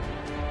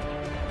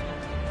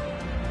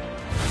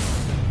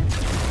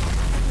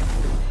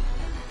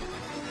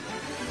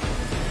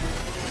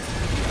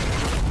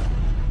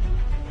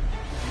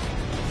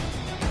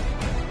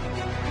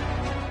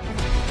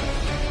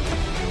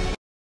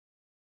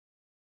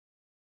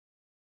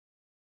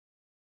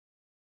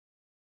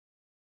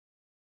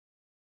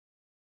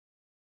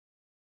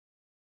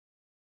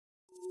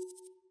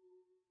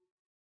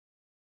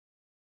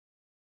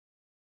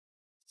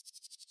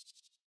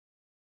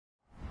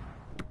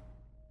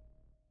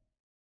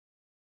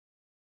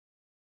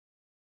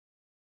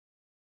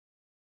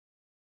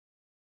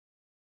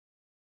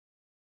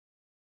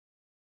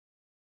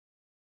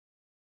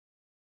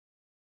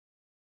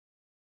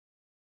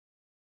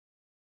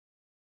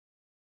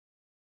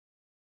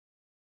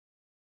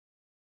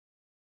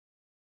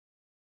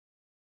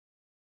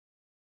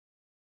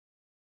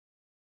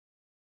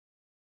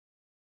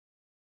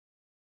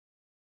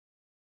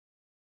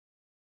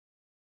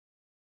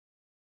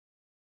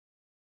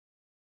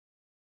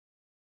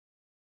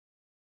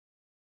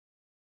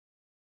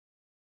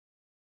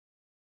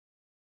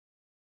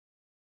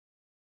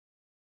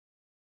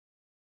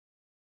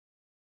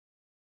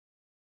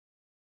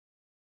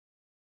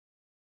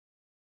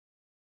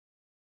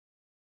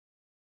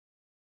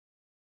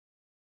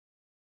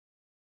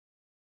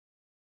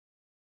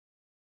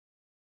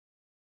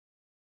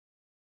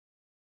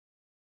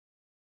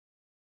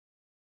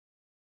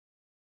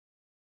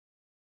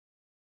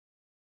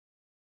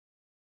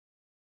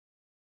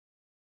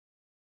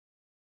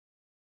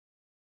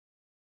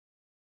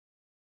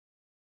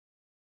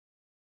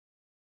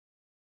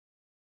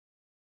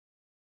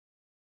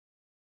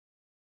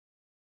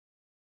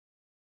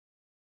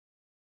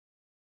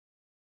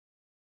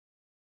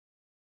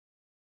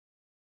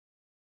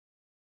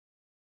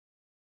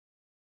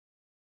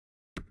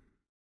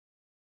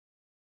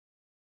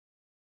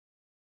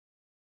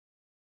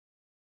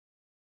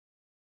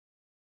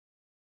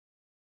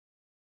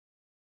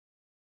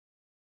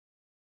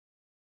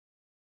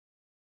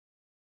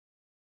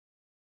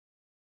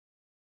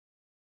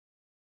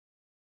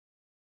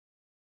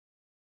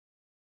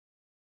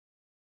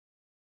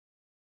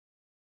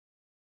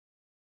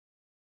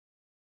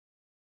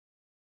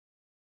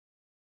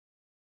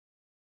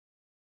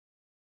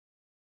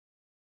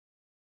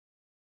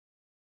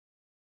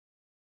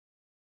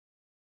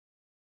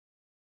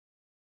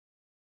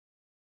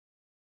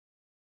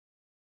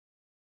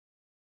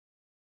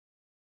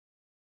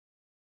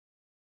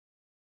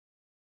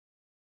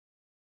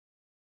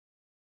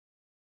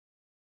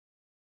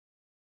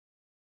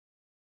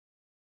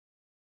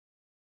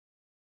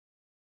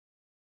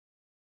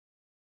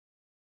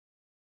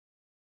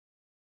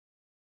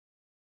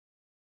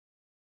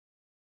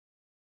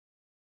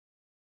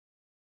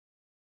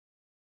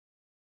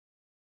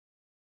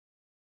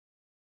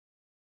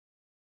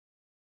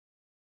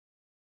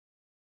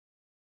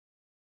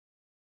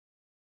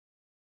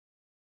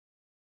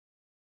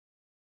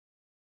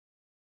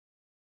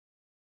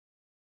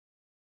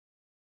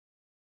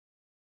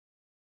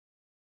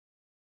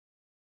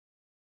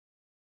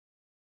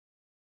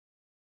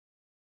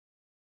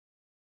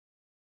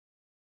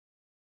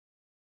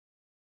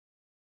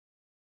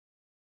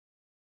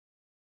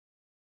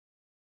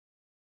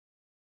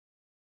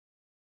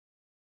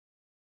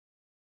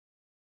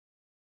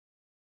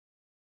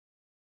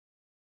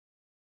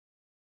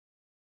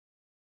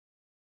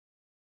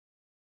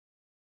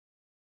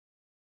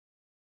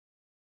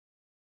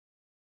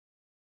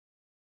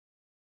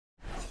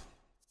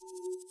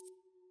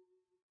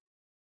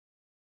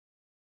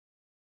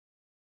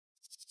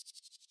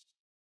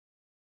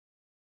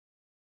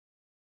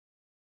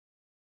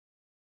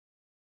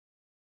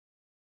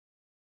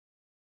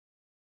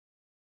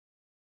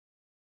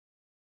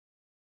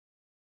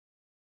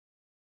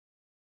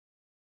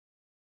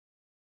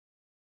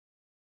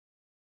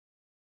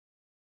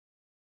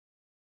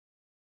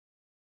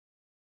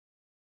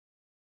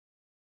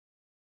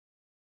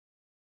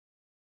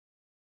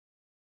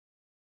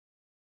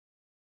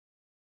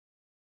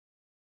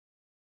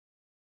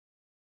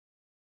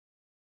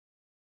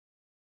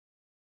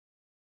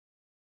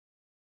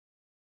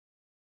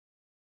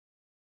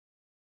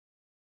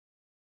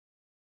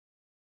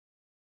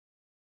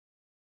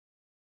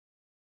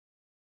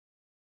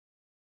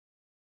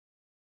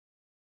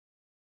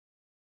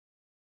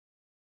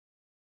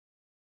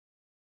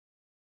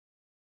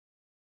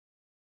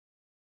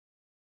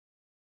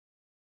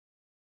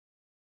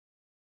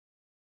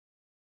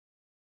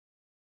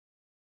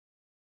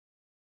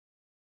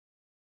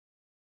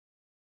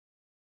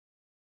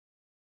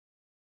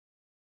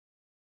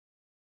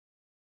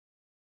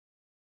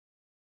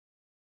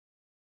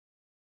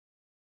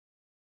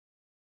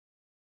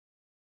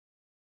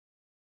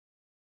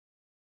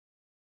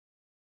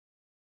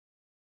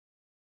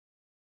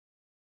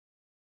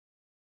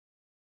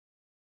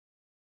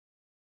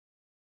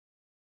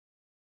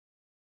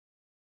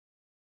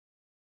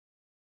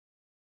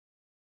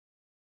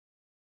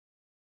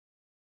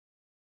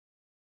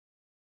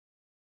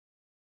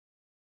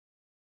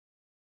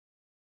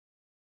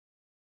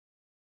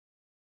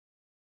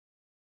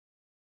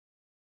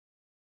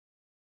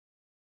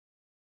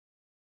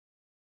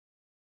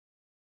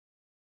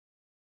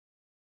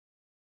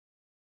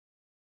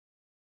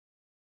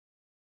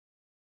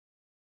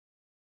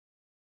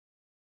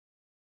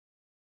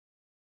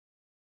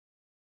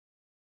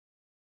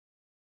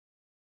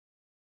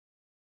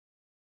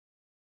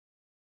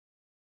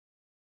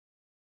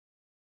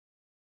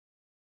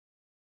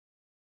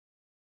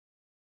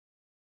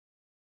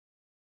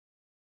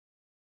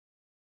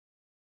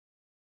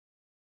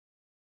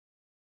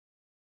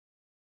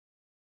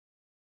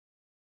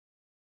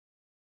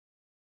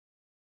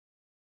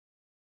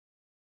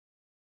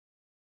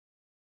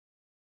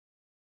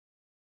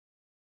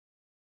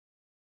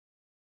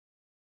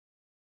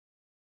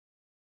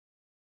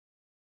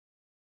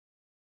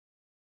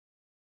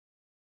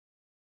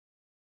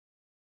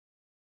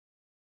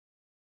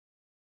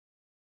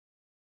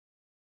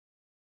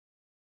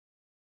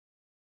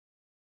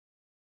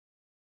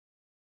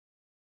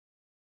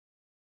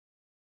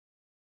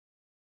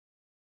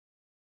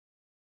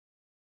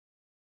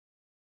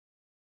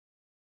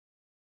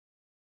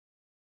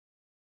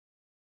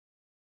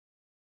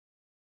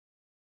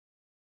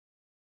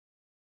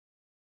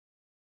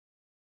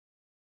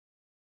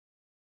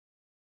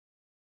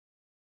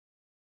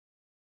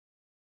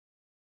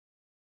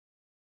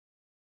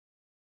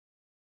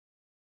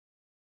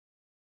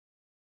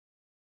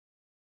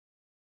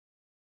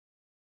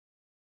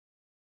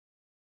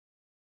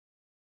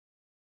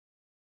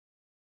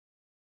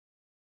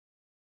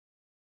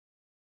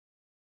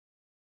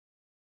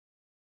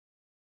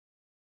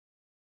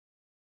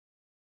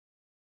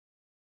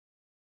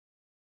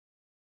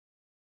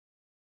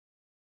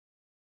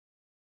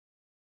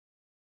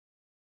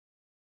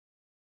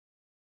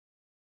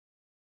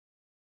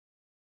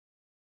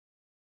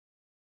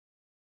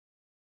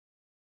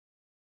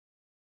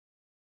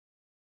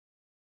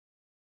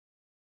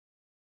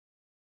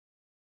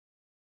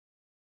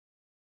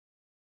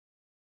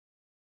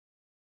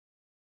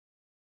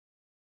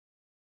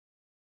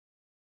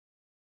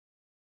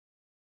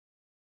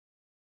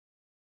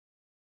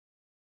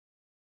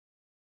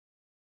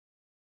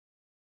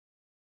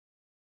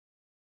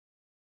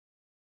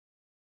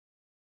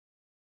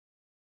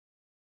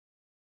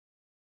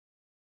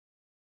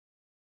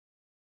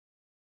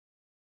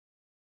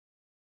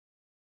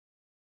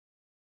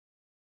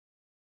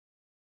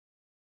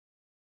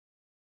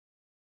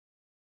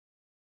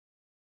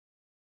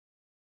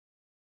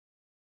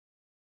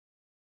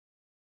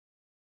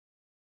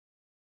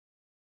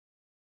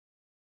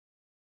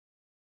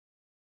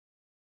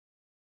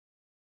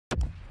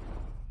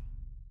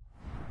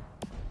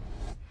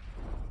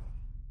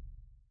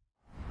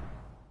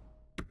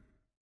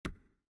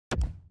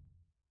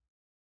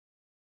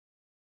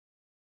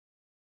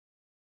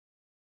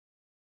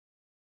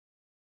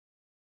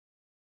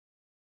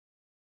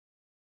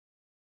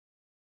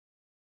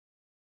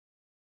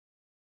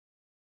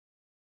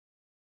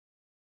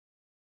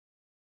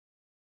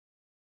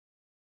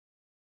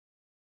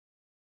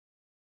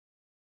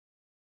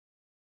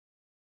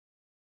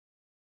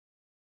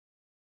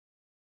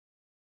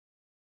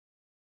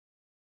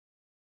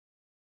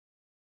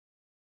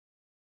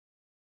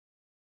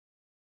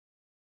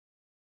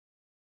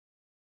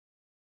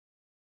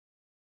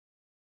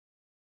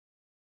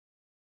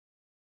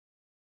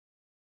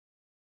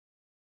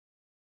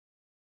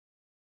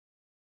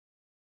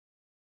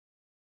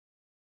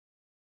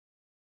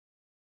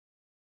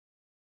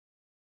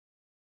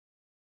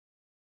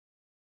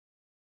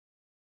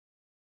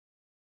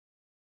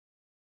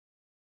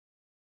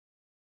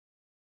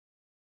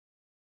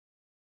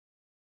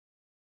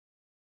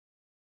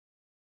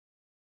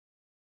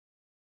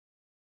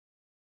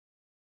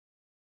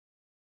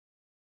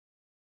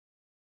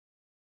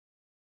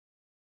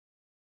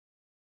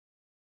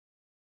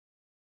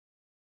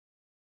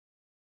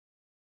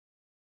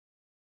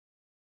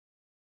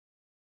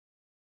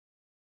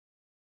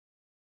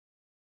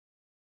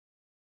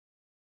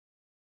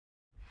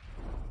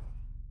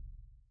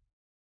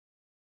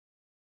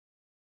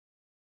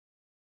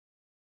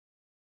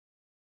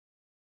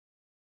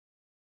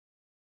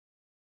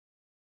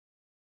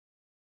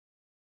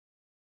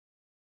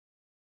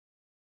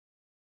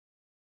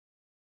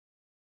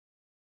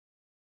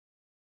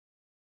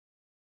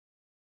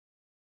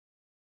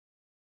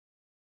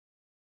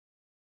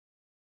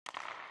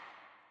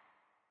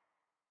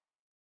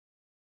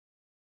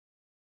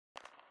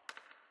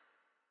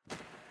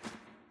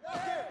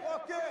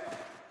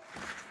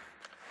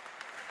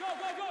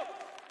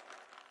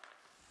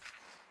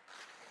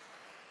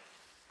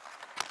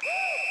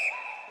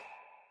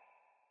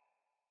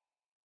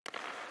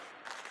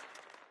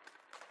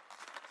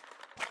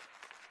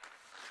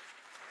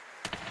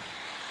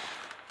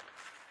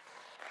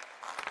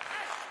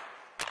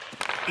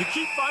 You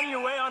keep finding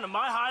your way onto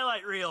my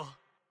highlight reel.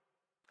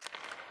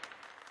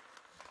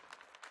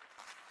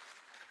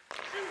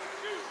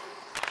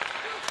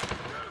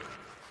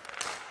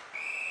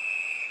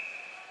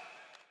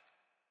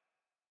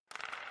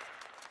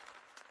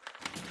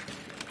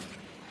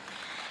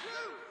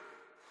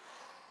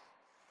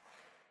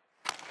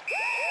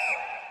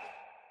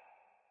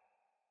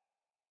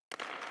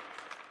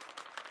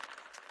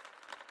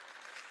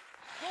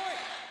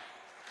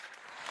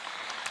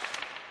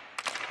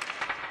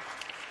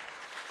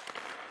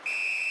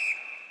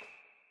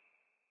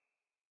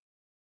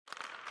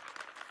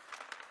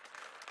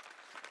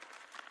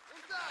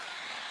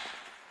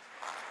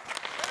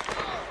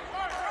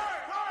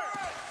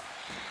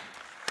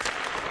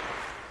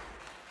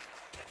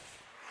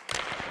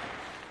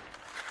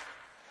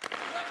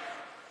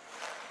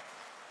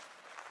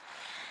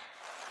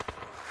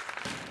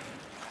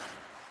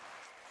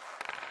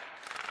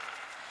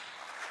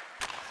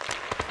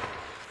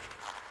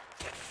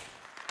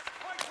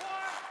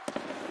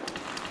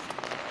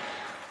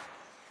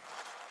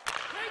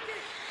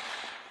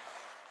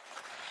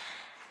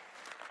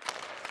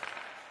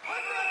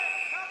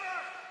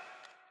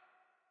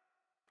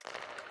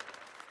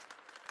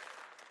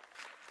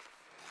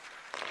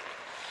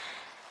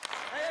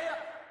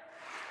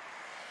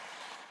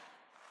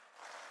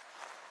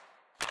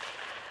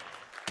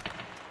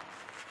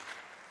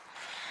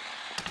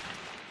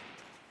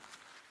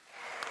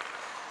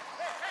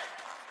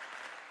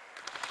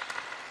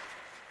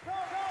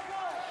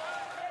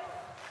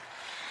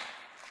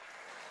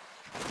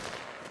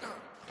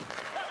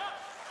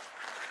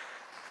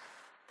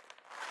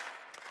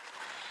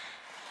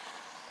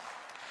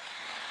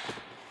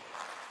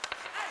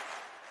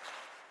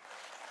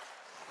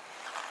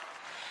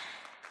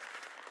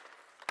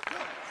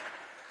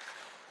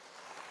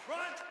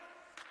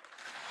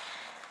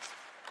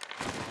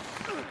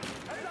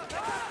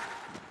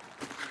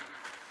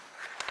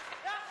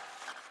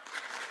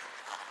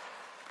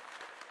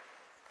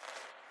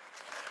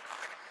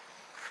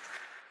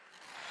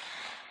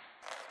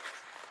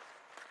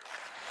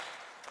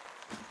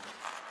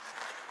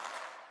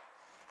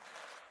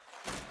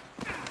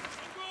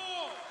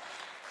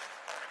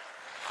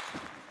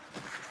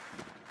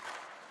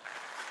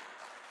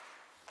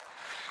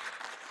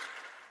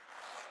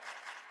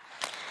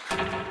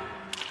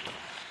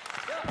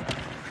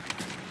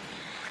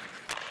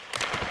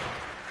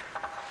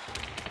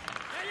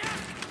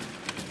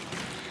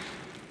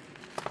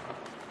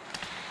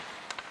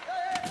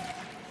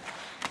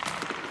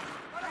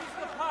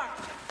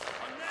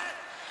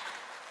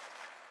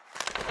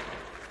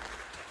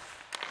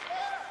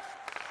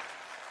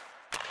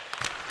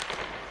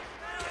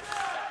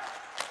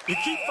 You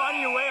keep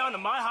finding your way onto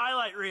my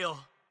highlight reel.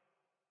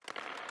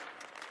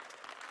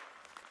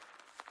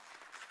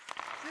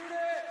 Shoot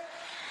it!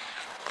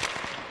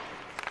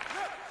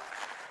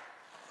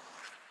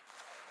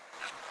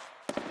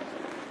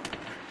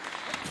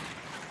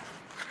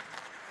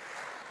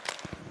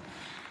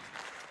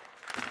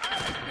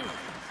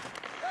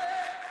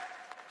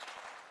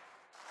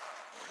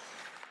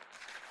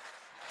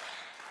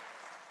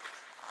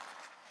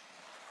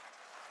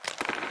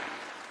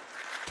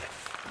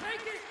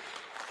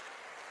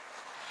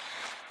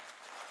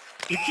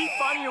 You keep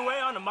finding your way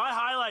onto my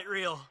highlight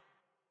reel.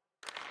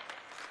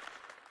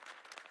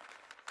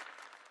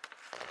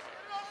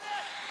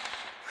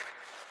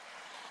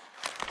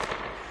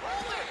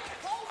 Hold it!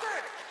 Hold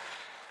it!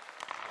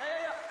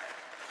 Hey,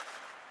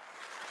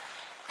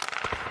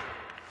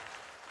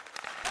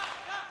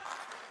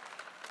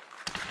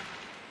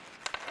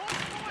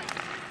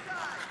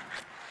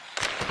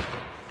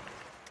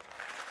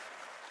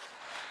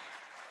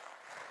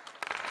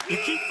 You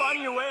keep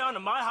finding your way onto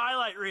my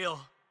highlight reel.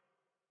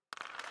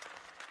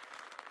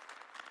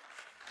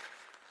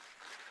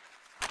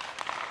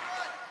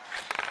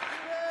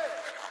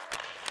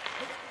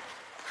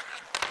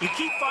 You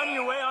keep finding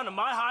your way onto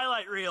my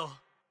highlight reel.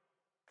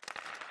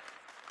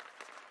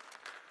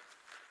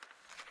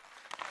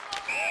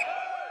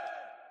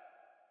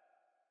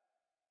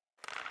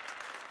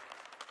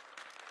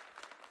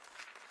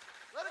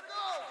 let it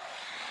go!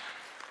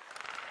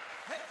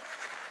 Hey!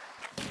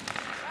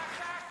 Back,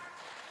 back!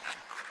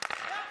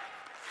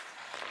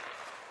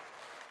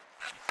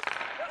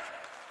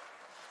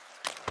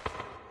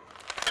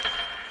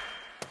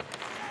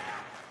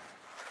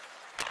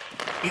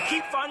 You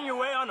keep finding your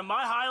way onto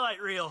my highlight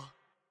reel.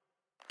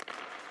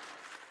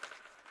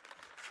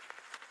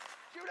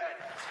 Shoot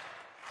it!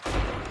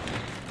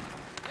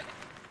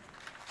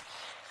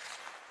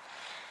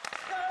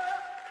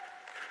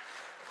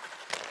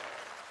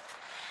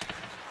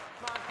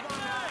 Come on, come on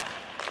now.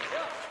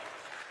 Yeah.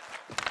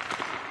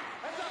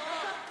 Heads up,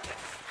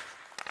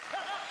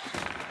 heads up.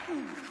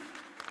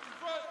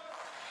 Front.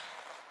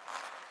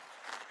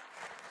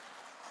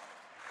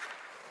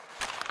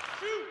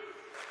 Shoot!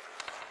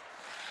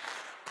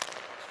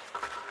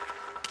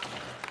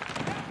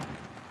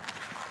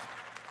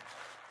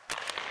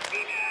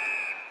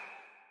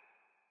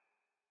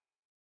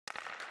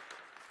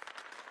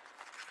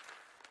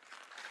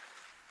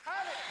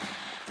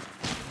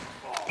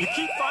 You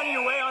keep finding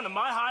your way onto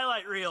my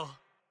highlight reel.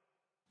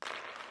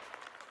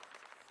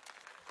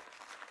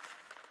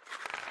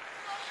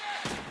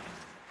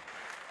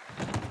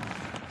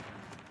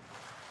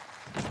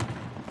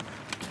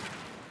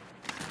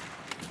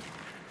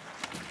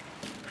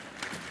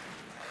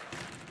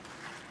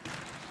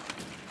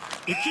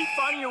 You keep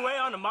finding your way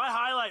onto my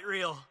highlight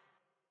reel.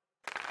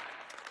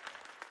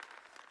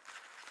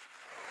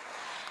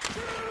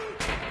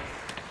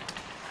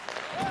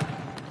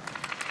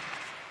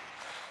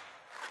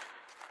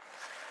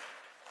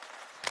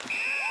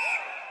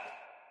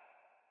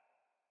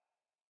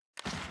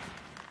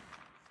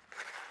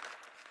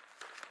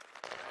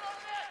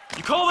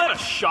 You call that a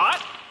shot?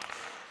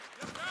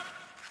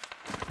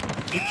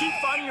 You keep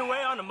finding your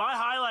way onto my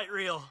highlight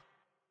reel.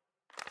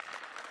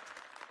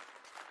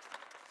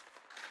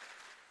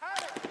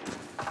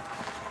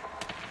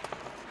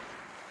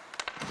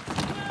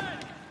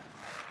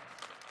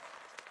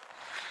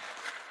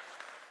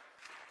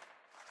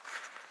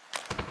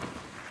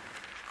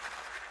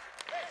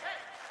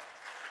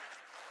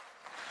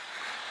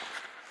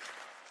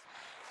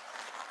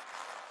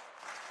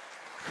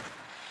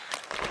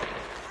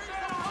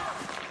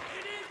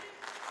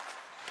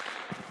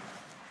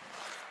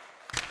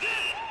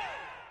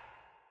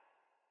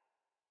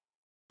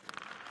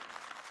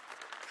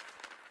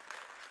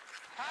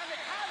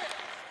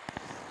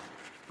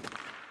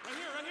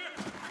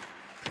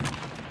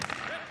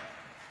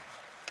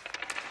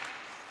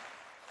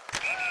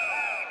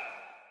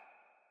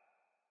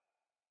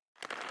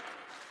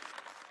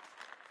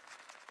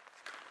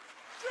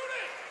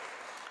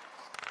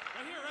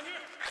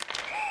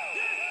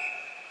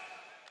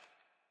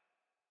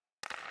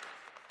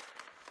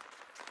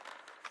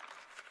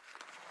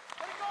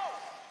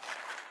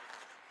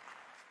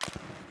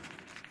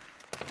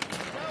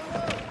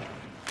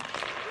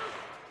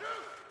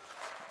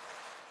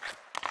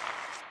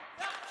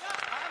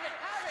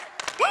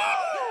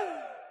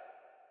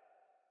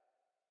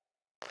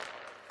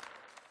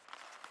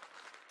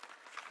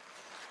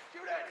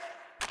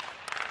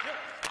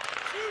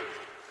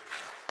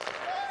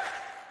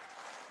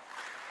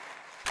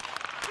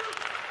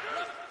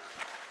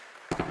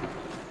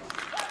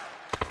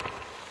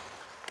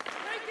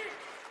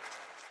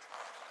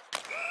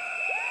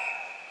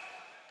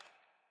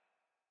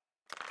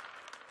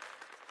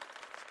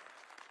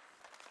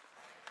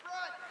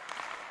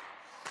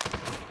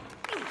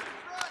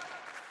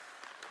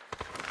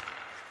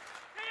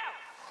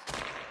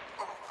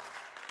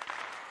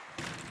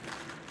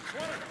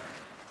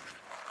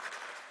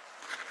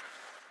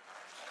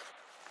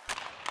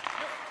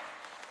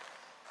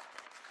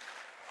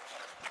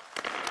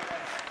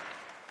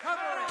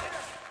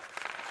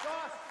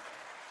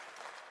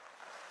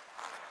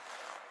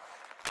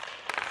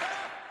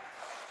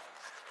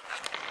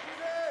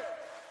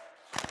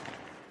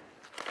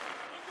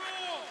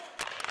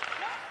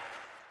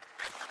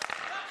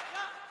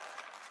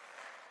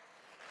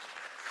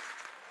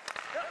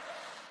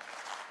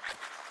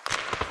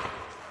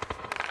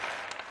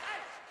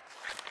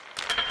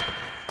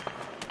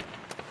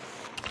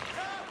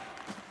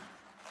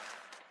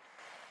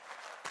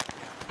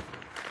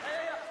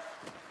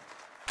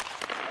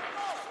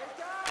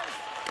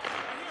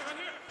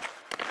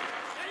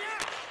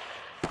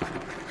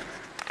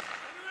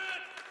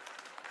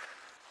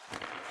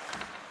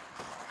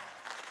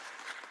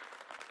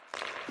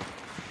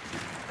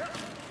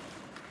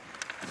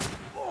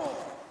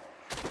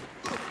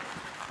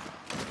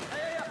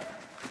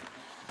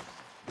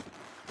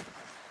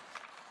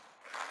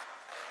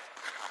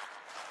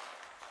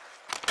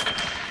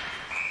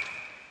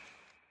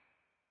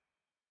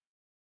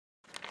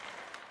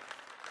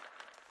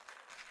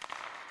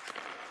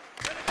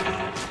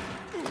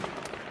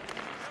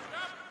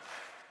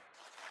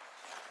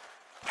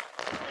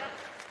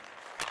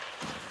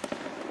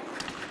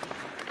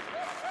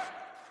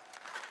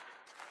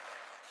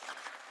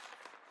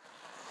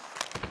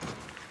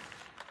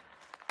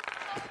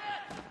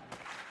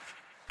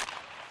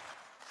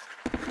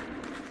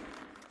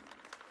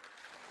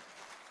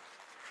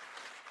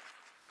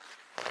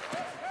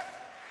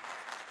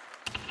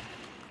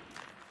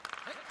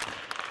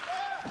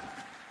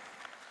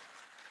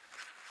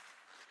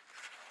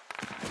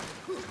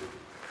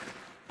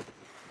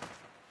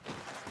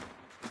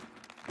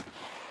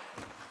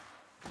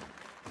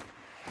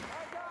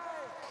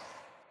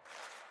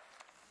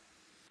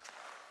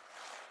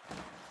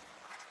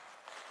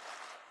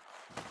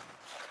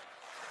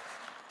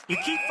 You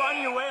keep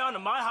finding your way onto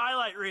my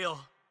highlight reel.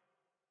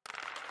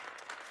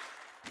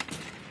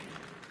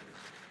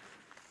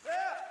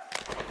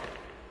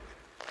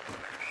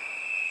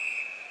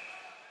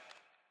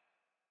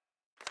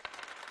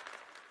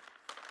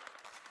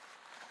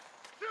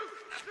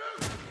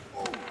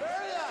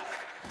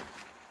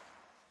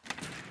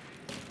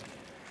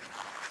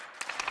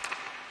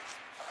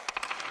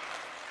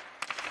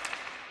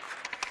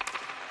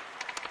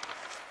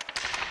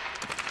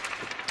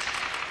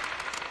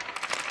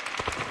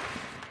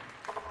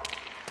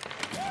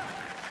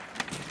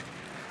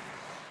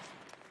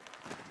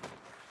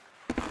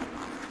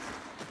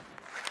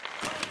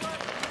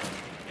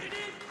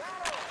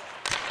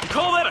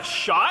 a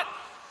shot?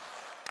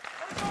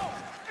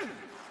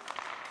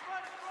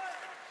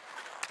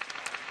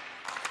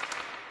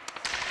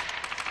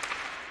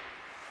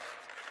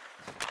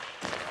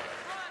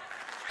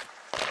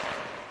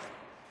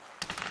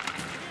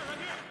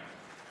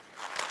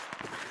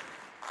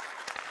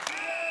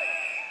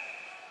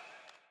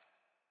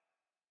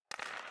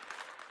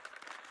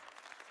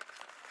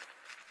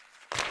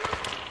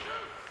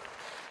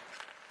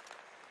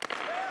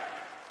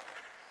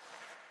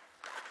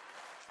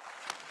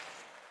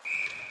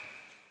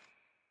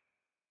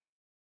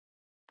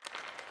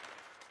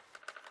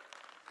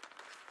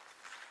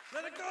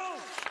 Let it go!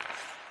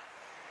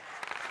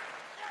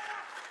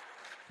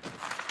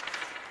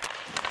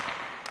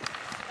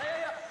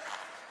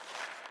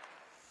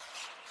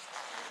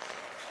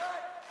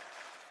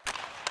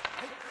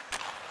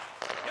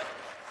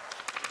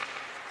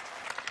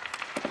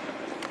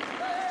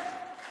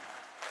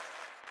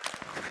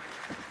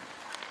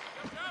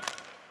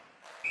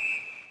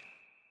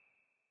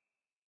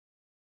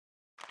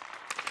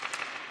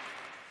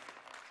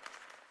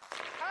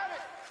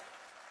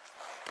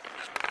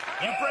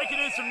 You breaking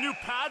in some new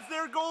pads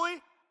there,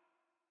 goalie?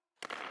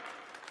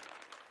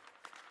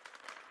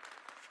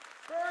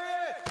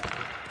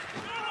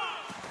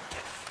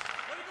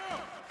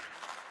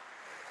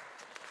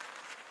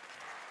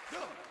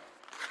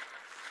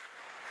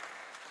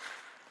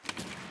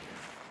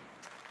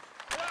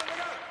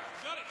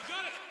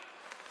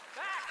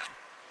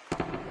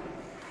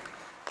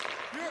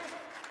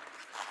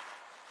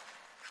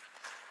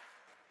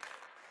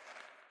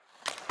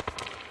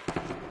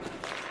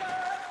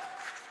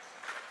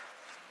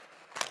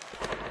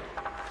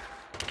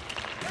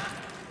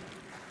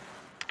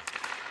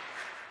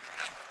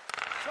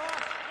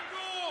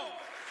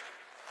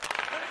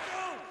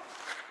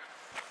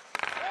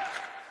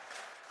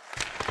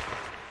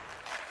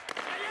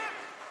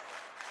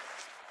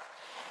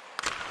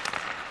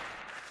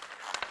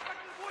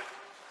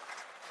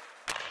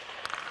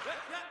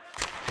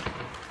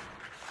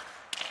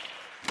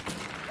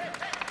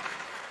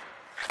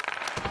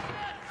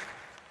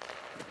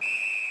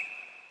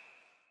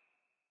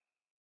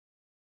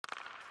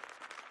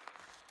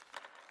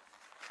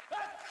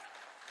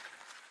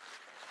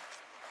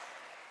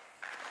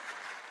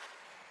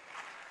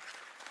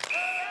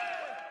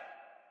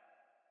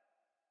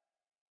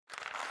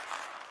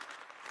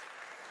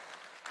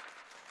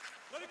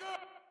 Let it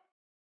go!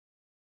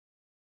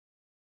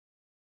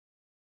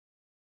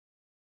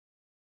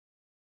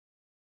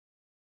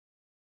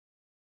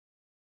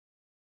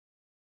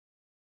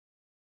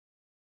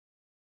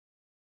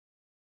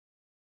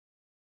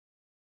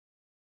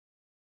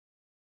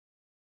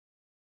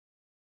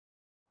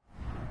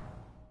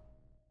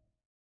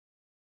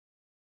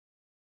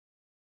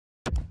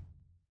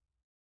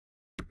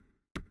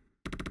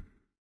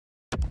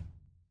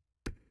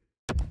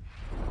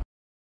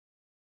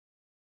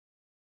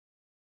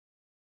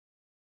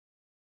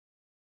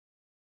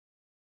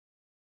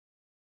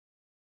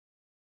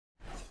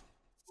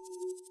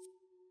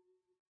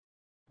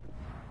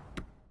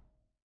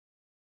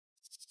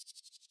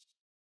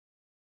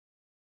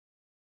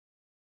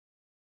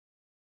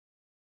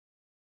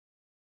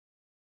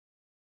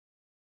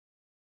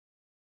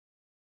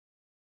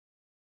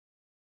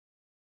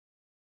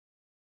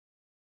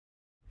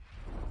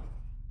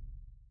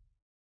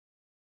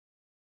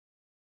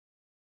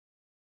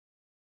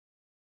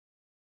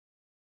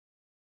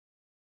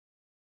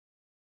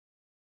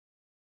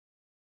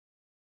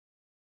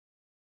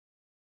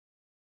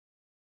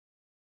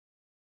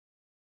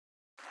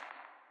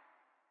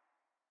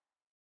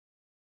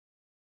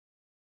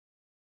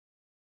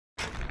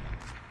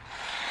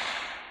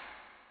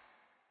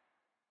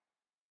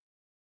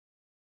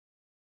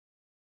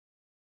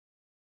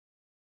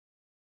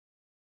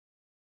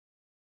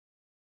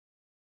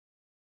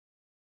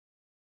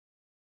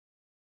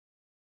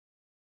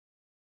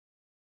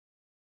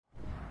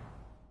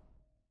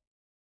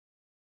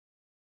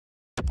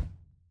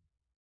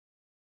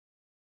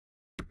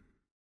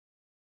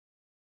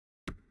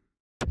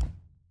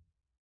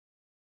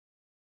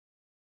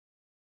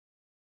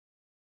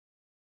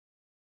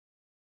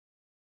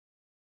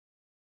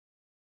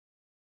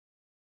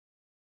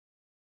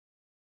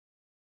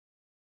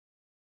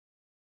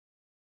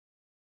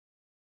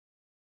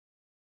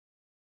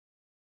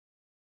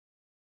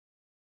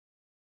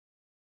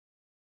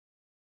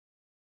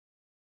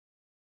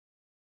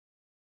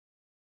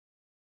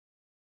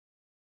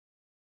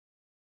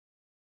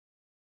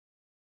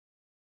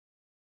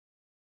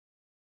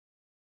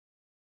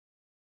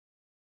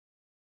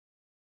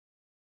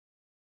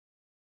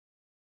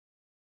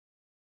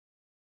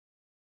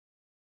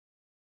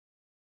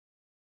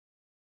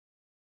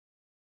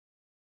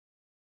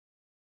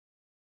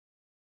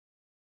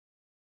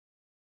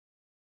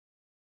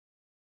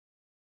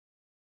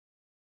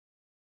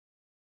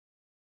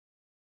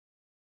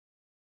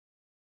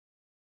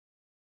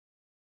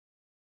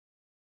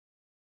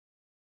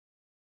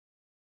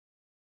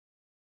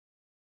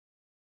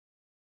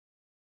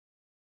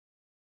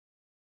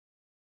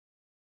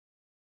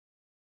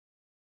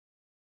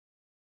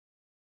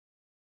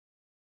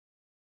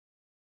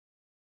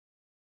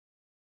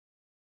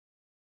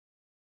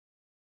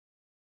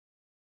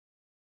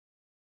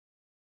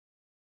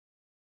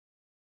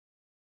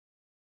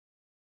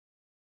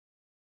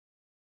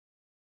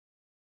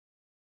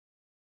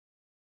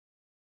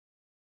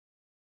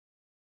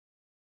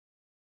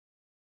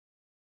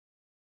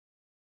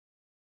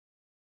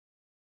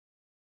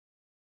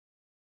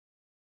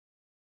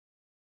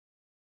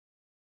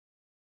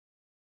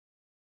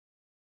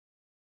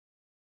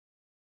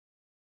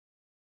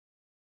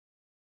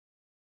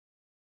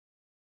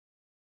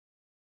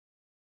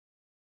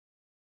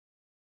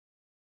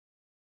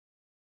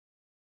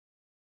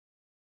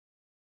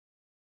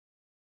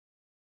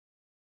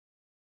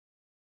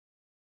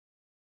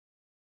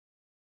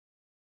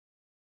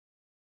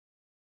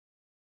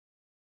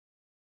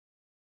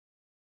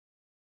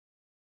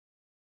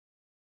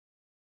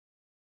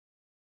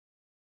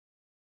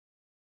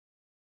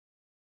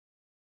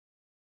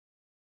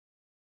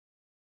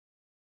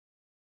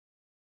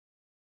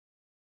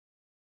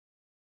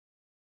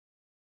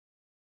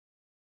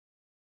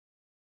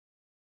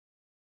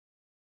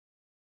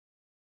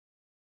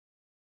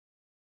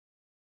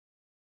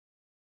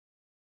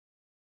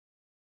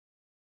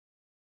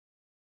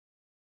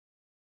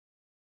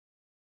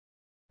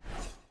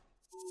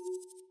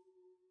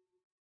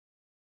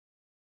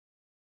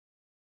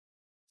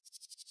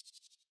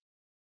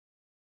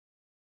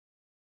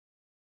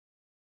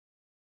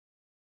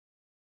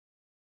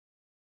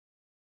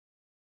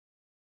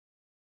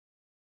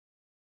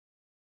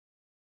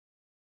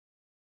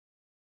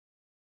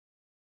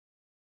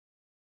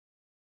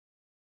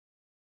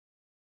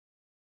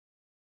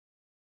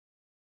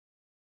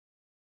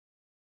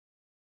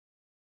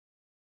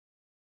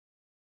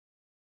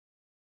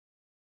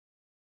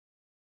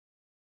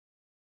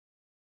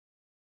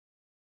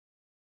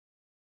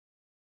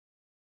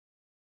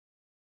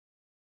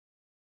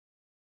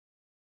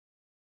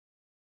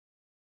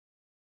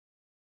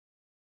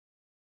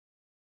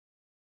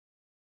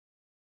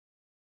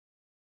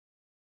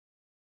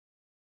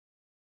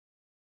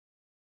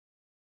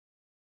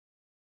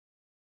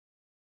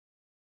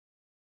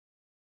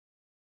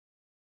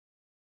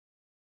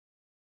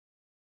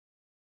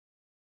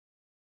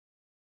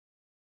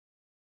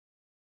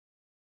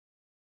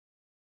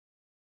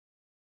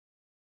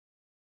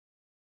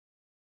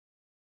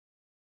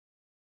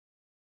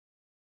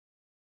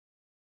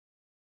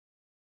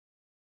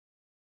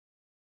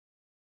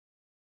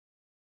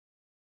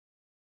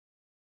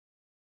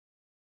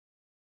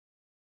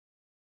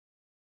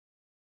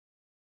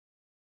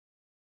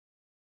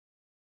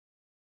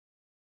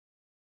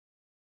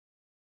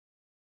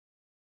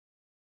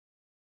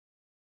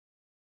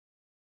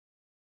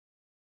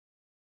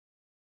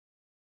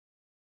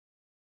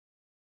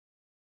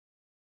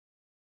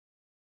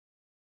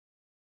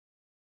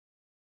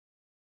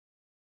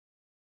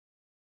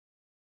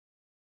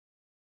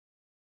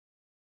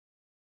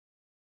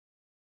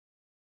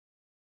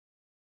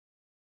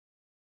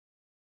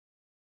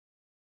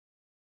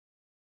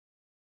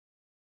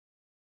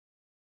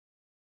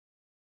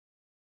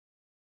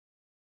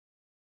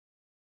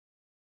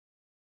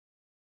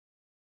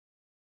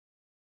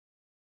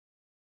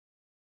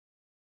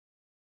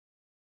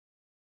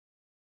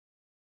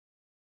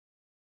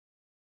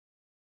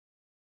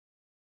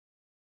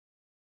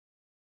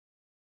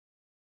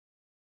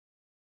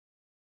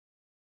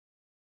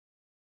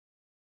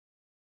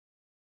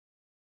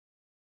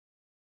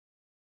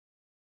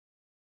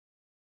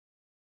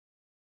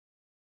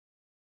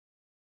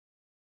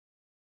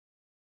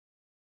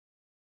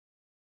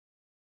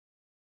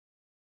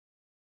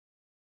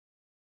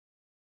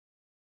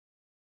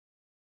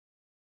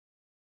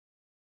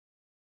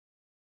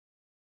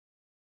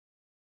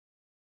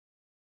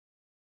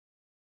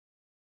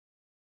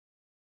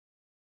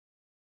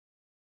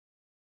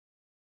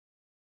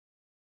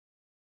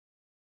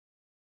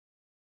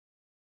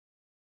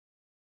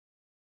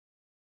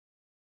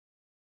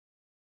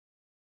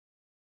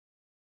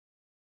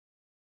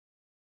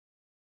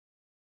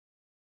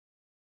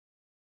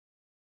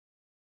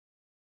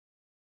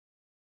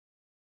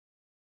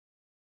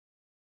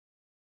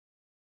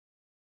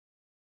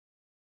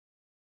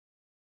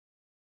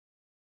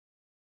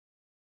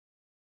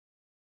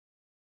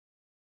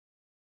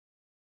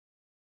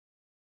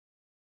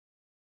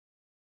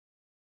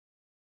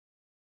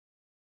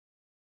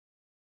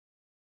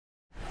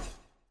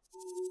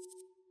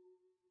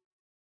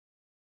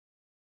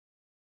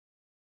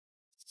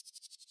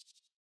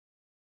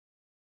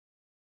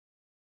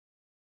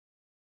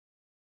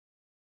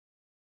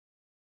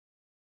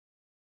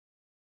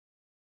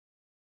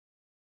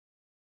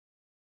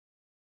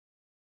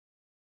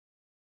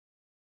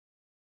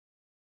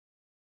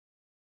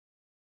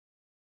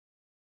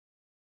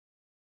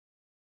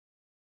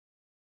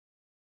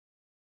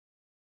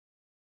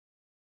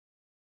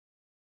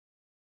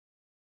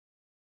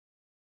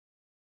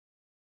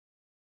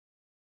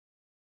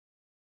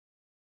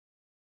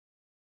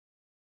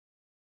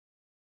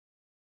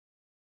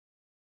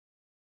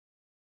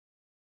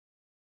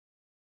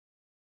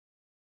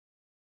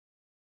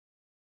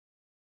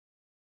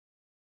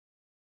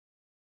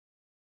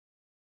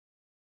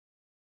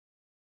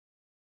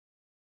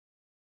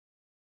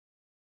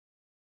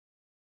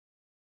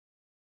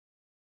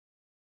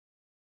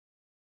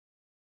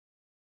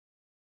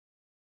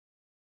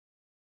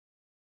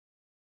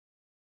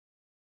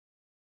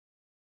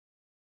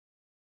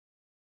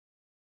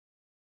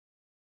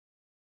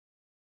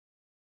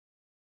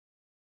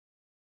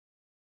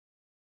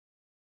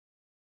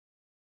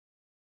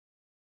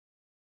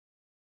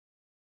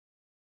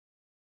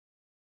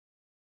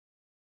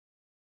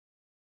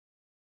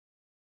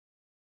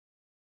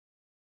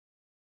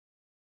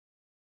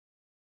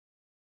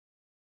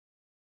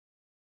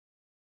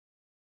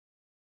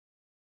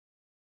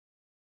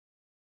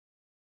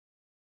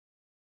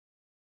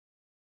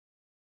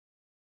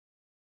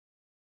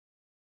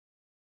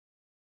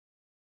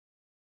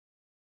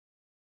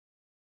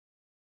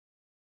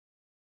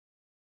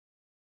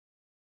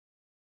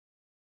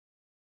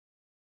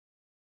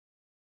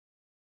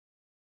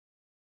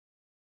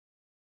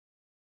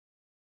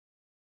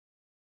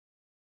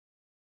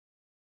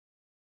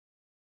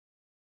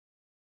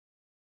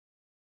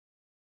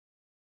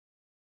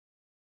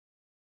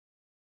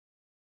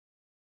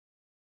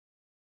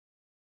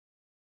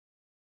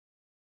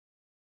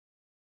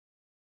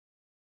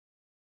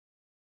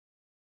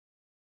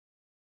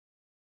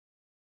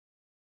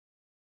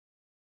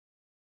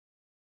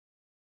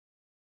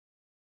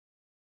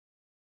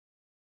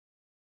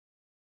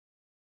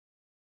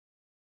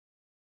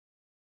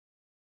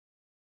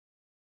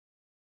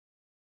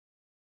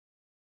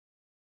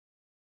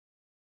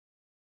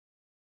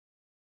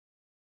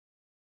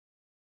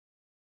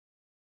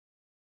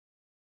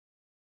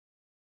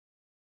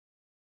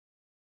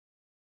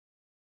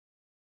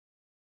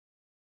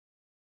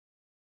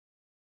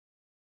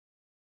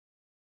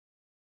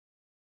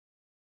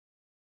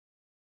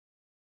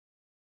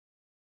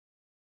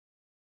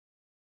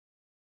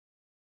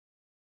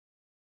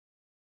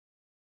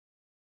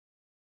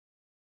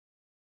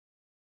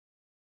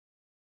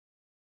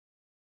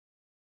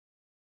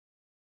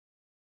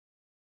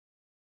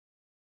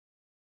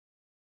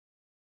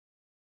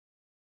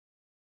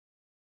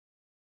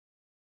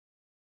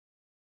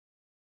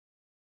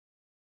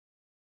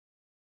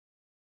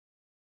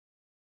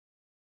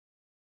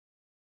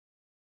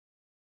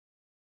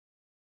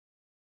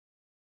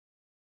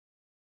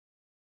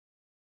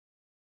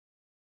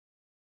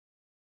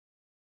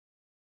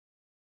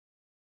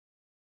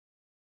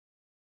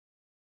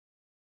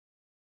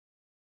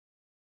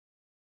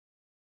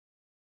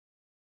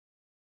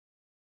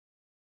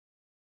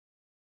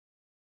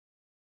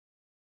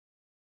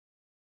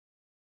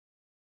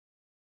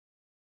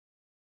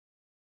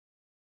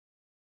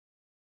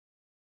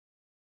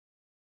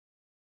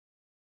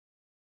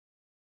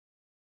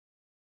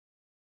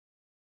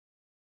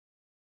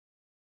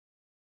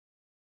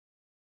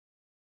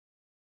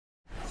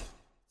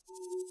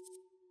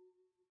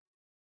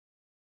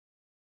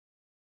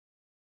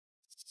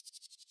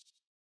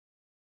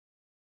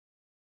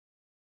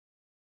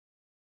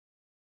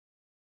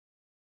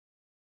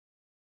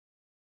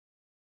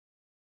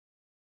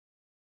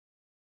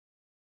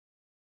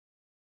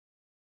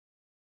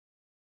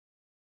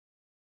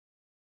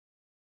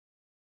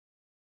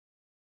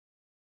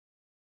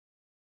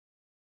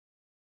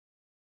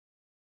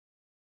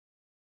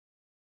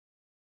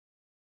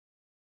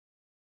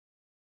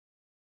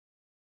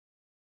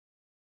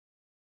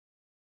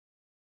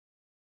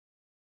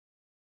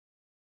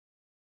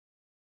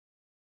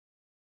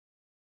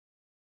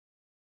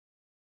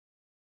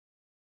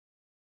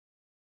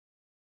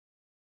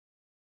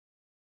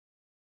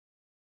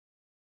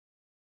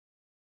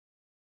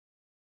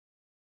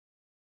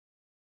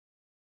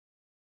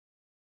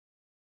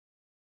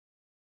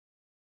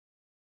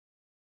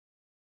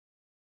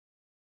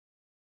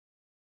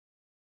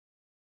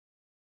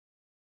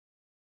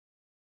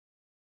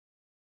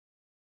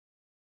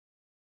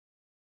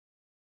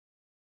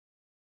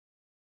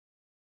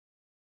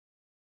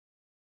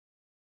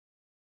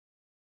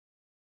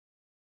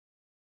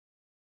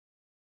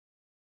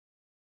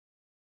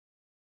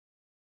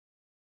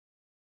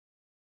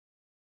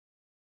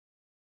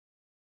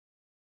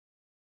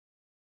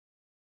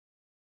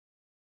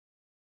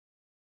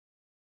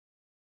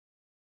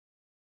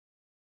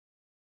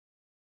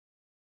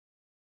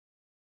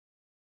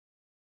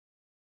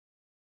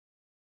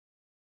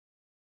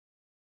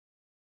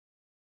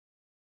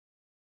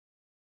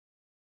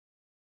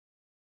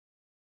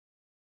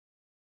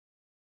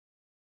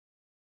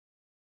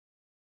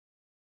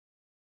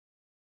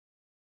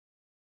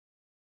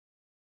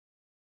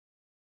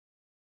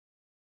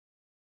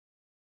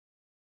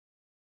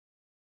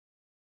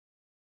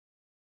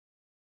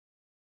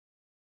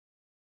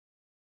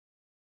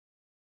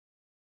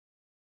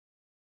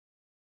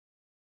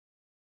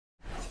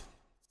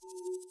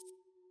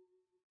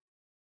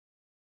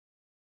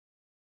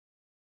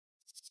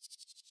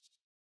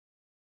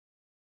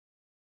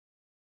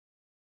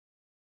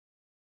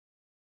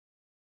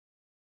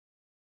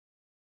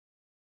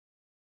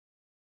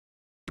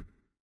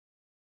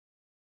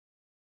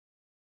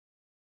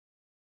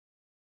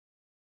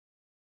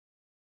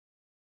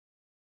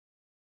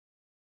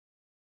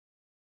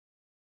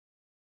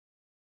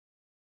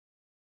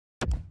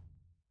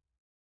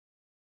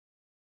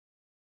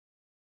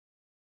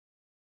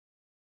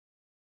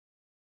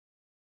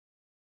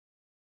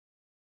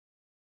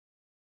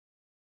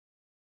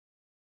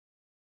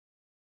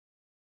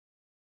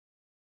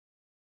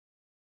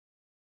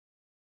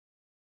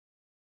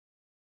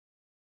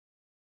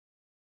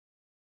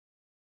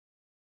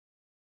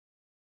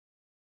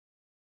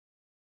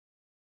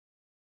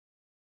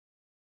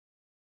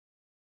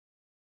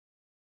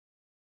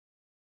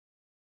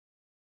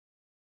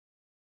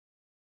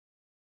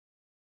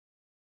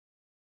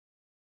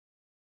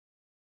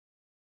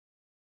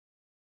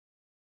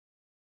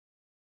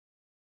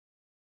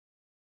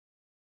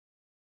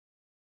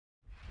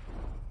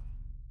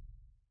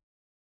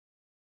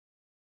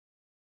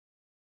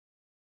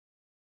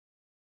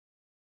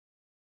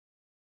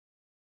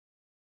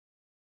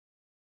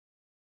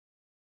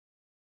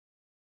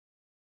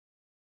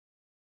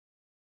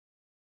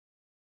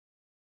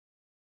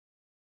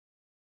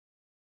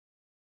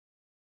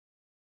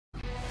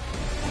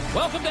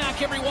 Welcome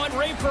back, everyone.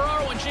 Ray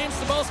Ferraro and James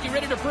Cebulski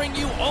ready to bring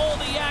you all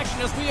the action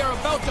as we are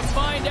about to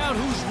find out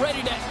who's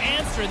ready to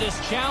answer this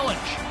challenge.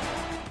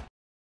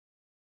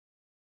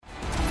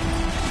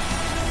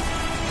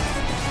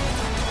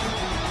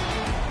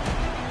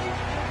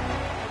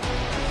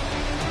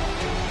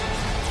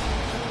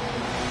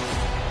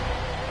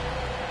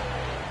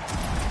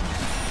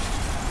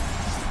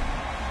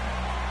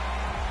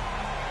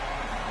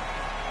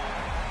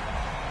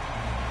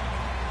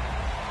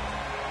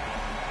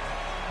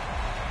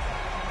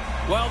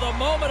 Well, the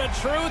moment of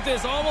truth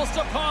is almost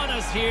upon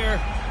us here.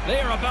 They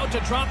are about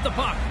to drop the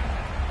puck.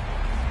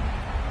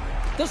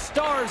 The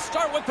Stars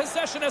start with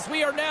possession as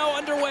we are now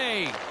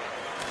underway.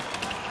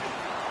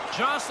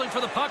 Jostling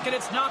for the puck, and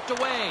it's knocked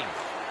away.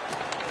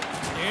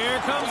 Here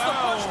comes the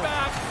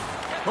pushback.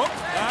 Oh,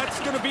 that's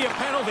going to be a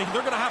penalty.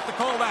 They're going to have to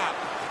call that.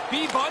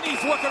 B.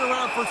 Bundy's looking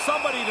around for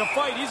somebody to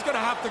fight. He's going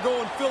to have to go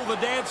and fill the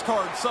dance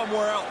card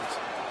somewhere else.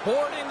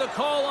 Boarding the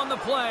call on the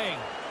play.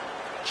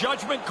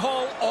 Judgment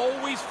call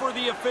always for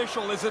the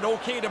official. Is it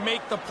okay to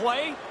make the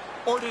play,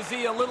 or is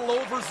he a little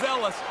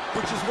overzealous,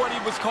 which is what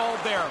he was called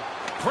there?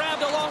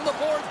 Grabbed along the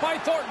boards by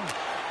Thornton.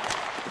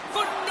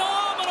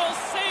 Phenomenal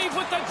save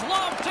with the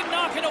glove to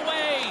knock it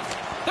away.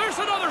 There's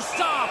another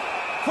stop.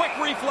 Quick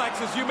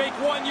reflexes. You make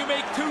one, you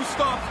make two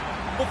stops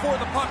before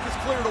the puck is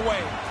cleared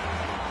away.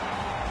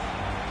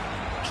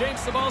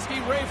 James Cebulski,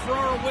 Ray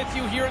Ferraro with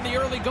you here in the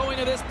early going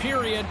of this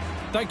period.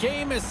 The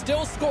game is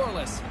still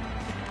scoreless.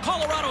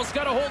 Colorado's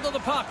got a hold of the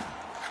puck.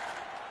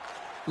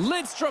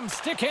 Lidstrom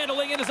stick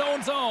handling in his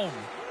own zone.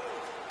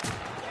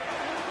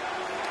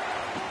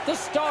 The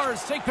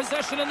Stars take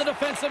possession in the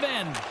defensive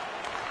end.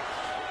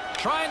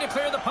 Trying to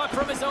clear the puck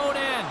from his own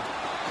end.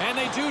 And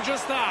they do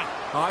just that.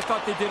 I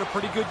thought they did a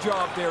pretty good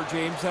job there,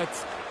 James.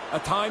 That's a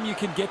time you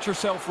can get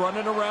yourself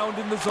running around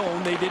in the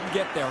zone. They didn't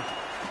get there.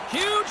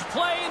 Huge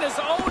play in his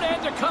own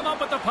end to come up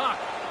with the puck.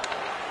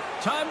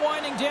 Time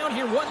winding down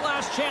here. One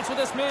last chance with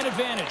this man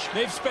advantage.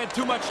 They've spent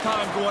too much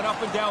time going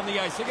up and down the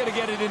ice. They got to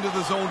get it into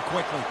the zone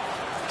quickly.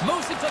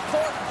 Moves it to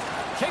Thornton.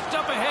 Kicked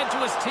up ahead to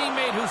his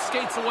teammate who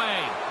skates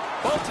away.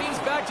 Both teams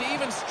back to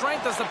even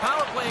strength as the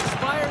power play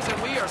expires,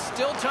 and we are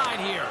still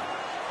tied here.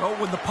 Well,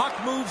 when the puck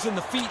moves and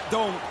the feet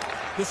don't,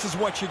 this is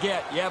what you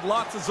get. You have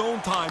lots of zone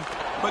time,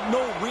 but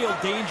no real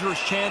dangerous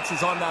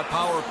chances on that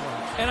power play.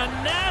 And a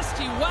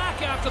nasty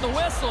whack after the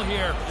whistle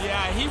here.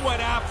 Yeah, he went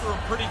after him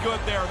pretty good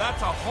there.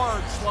 That's a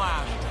hard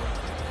slash.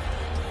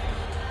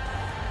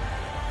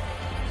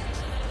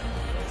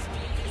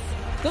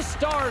 The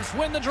Stars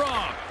win the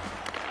draw.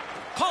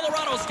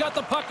 Colorado's got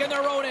the puck in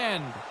their own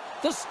end.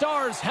 The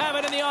Stars have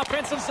it in the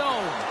offensive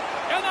zone.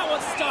 And that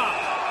one's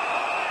stopped.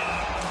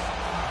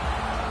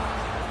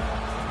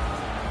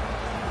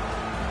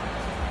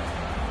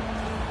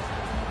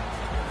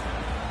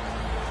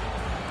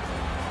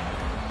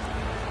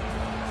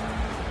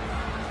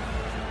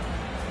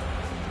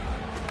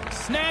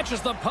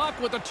 Snatches the puck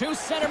with the two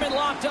centermen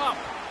locked up.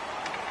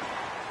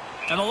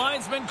 And the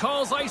linesman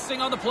calls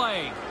icing on the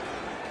play.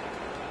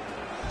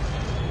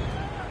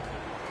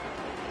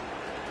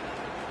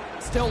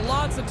 Still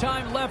lots of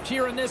time left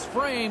here in this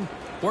frame.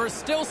 We're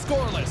still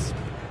scoreless.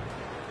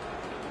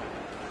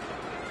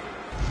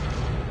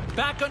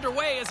 Back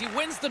underway as he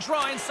wins the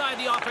draw inside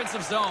the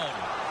offensive zone.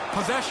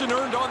 Possession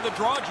earned on the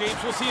draw, James.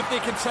 We'll see if they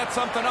can set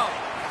something up.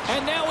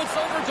 And now it's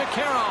over to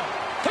Carroll.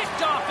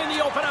 Picked off in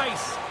the open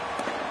ice.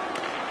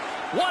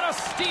 What a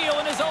steal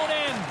in his own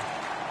end.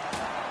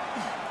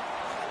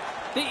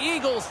 The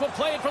Eagles will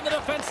play it from the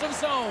defensive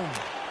zone.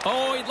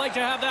 Oh, he'd like to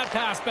have that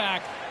pass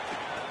back.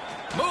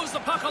 Moves the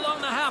puck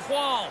along the half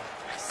wall.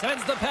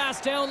 Sends the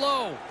pass down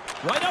low.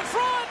 Right up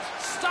front.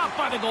 stopped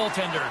by the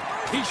goaltender.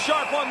 He's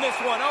sharp on this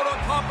one, out on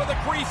top of the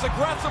crease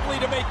aggressively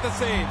to make the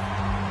save.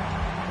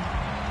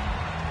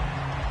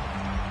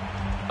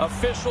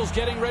 Officials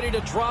getting ready to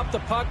drop the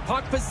puck.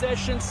 Puck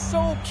possession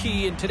so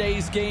key in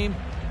today's game.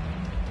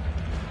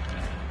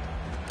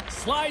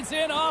 Slides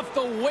in off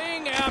the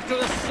wing after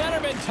the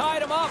centerman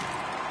tied him up.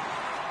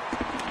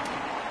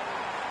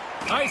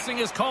 Icing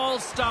is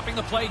called, stopping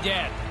the play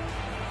dead.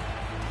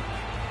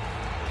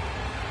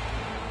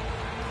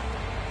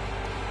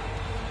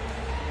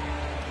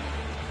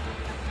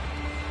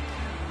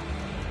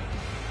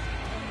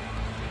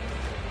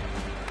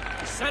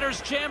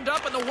 Center's jammed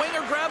up and the winger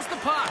grabs the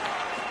puck.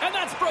 And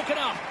that's broken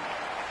up.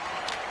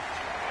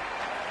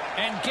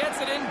 And gets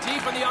it in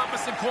deep in the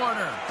opposite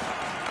corner.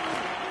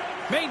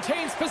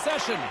 Maintains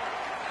possession.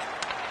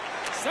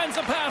 Sends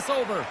a pass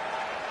over.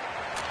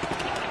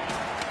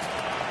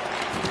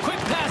 Quick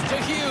pass to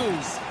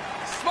Hughes.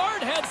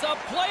 Smart heads up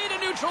play to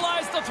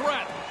neutralize the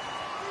threat.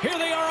 Here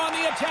they are on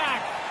the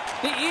attack.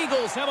 The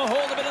Eagles have a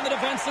hold of it in the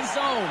defensive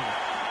zone.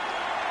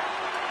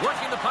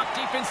 Working the puck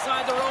deep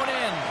inside their own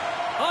end.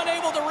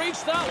 Unable to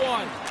reach that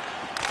one.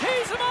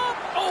 Tees him up.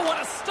 Oh,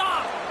 what a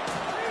stop.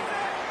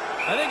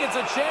 I think it's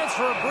a chance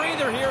for a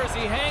breather here as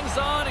he hangs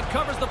on and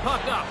covers the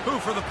puck up. Who,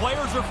 for the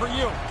players or for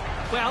you?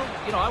 Well,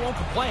 I won't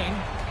complain.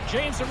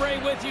 James and Ray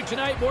with you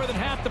tonight. More than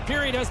half the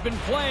period has been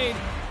played.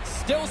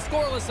 Still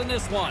scoreless in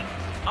this one.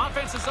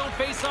 Offensive zone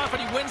face-off,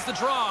 and he wins the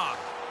draw.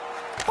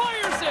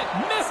 Fires it.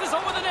 Misses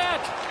over the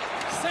net.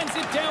 Sends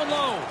it down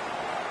low.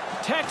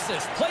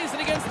 Texas plays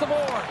it against the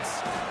boards.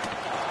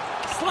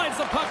 Slides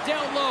the puck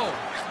down low.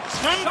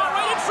 Shot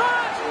right in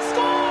front.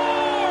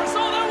 Scores!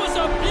 Oh, that was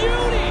a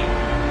beauty.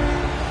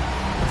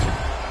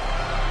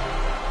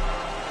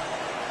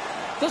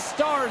 The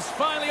Stars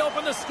finally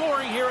open the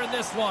scoring here in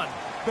this one.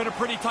 Been a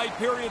pretty tight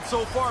period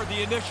so far.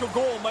 The initial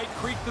goal might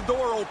creak the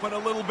door open a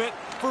little bit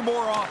for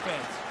more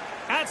offense.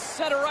 At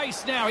center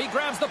ice now. He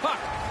grabs the puck.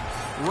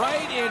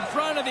 Right in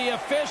front of the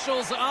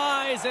official's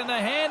eyes, and the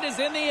hand is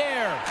in the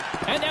air.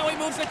 And now he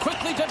moves it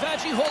quickly to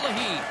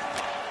Vajiholahi.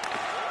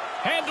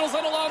 Handles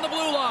it along the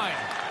blue line.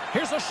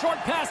 Here's a short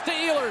pass to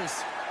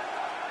Ehlers.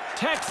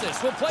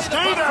 Texas will play the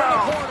puck from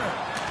the corner.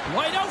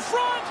 Right out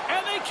front,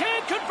 and they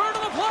can't convert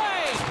on the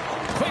play.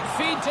 Quick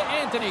feed to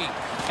Anthony,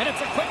 and it's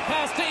a quick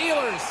pass to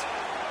Ehlers.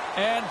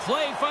 And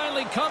play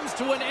finally comes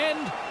to an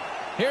end.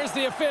 Here's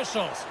the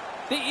officials.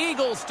 The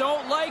Eagles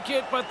don't like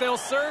it, but they'll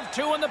serve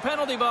two in the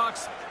penalty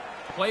box.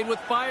 Played with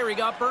fire. He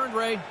got burned,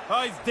 Ray.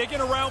 He's digging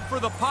around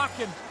for the puck,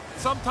 and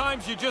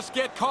sometimes you just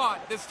get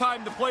caught. This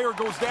time the player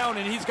goes down,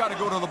 and he's got to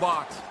go to the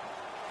box.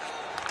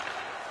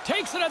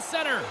 Takes it at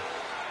center.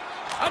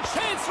 A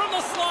chance from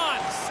the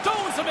slot.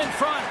 Stones him in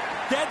front.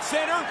 Dead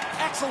center.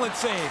 Excellent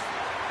save.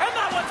 And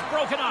that one's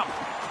broken up.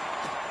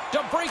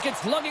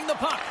 DeBrinket's lugging the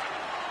puck.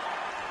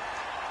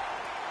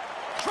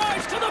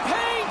 Drives to the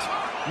paint.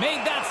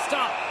 Made that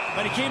stop.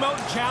 But he came out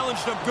and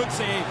challenged him. Good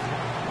save.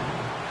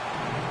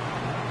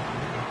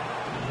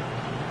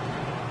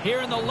 Here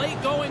in the late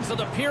goings of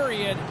the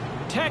period,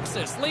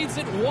 Texas leads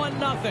it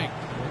 1-0.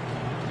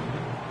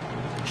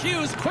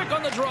 Hughes quick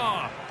on the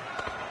draw.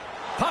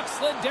 Puck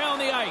slid down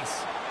the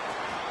ice.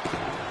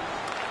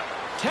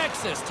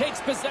 Texas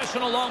takes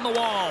possession along the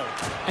wall.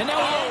 And now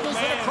he angles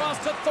it across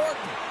to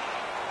Thornton.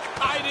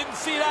 I didn't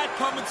see that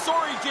coming.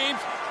 Sorry,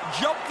 James.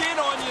 Jumped in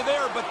on you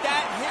there, but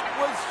that hit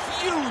was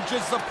huge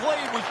as the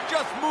play was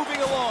just moving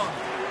along.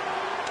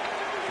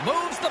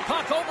 Moves the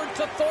puck over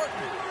to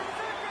Thornton.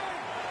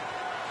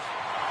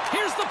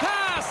 Here's the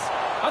pass.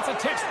 That's a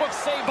textbook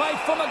save by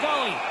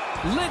Fumagalli.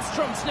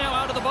 Lidstrom's now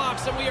out of the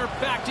box, and we are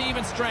back to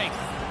even strength.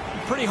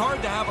 Pretty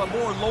hard to have a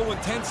more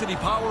low-intensity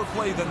power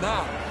play than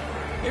that.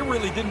 It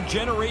really didn't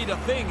generate a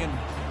thing, and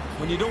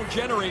when you don't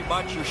generate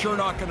much, you're sure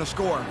not going to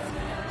score.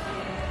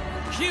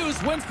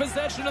 Hughes wins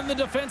possession in the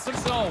defensive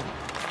zone.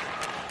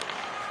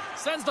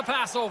 Sends the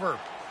pass over.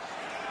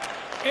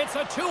 It's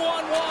a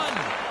 2-on-1.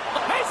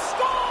 He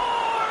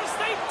scores!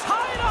 They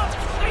tied up.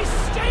 They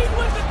stayed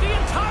with it the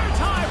entire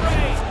time,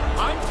 Ray.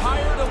 I'm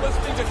tired of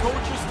listening to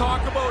coaches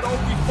talk about, oh,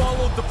 we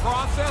followed the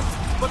process.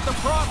 But the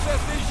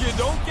process is you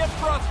don't get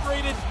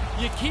frustrated.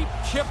 You keep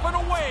chipping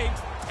away,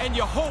 and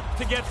you hope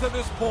to get to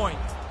this point.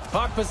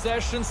 Puck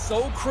possession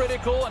so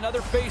critical.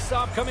 Another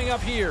face-off coming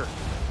up here.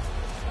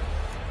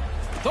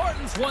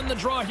 Thornton's won the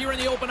draw here in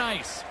the open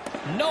ice.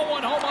 No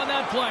one home on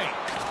that play.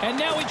 And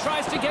now he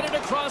tries to get it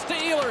across to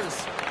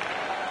Ehlers.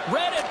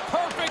 Read it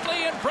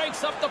perfectly and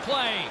breaks up the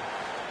play.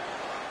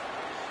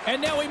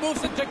 And now he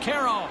moves it to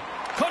Carroll.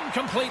 Couldn't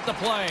complete the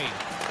play.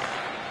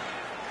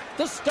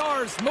 The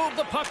Stars move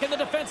the puck in the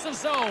defensive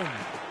zone.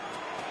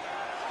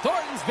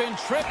 Thornton's been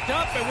tripped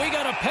up, and we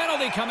got a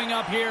penalty coming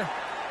up here.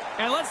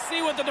 And let's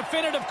see what the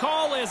definitive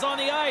call is on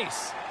the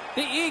ice.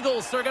 The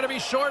Eagles are going to be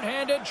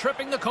shorthanded,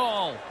 tripping the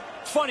call.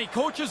 Funny,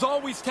 coaches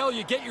always tell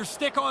you, get your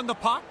stick on the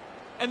puck.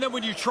 And then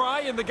when you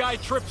try and the guy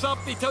trips up,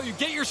 they tell you,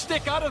 get your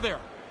stick out of there.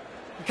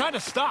 You're kind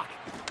of stuck.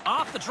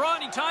 Off the draw,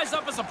 and he ties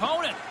up his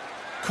opponent.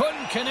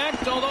 Couldn't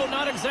connect, although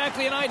not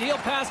exactly an ideal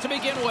pass to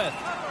begin with.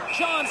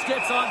 Johns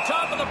gets on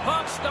top of the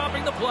puck,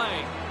 stopping the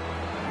play.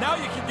 Now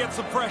you can get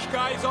some fresh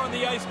guys on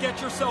the ice, get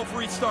yourself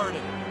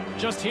restarted.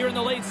 Just here in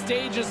the late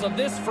stages of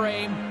this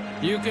frame,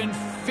 you can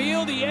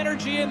feel the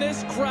energy in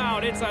this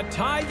crowd. It's a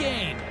tie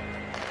game.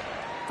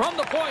 From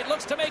the point,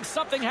 looks to make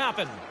something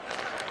happen.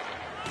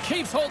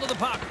 Keeps hold of the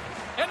puck,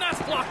 and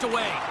that's blocked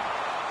away.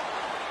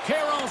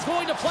 Caron's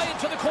going to play it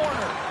to the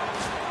corner.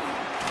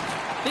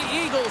 The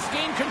Eagles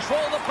gain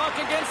control of the puck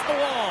against the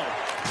wall.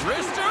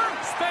 Rister,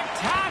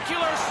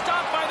 spectacular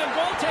stop by the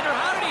goaltender.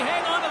 How did he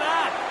hang on to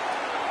that?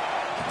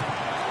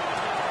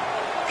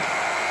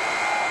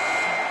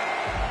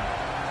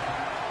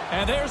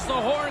 And there's the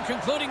horn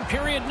concluding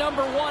period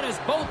number 1 as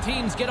both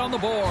teams get on the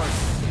board.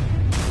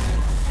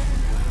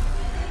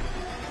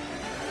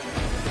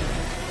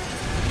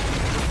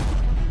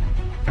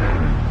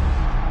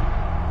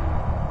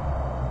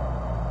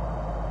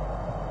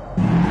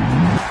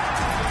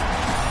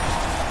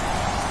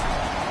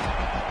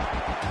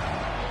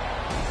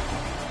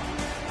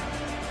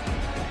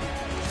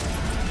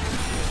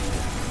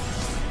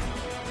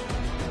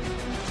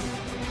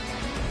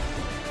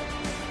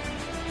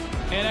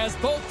 And as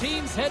both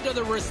teams head to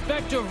their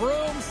respective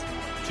rooms,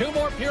 2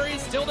 more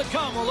periods still to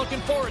come. We're looking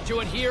forward to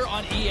it here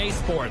on EA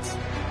Sports.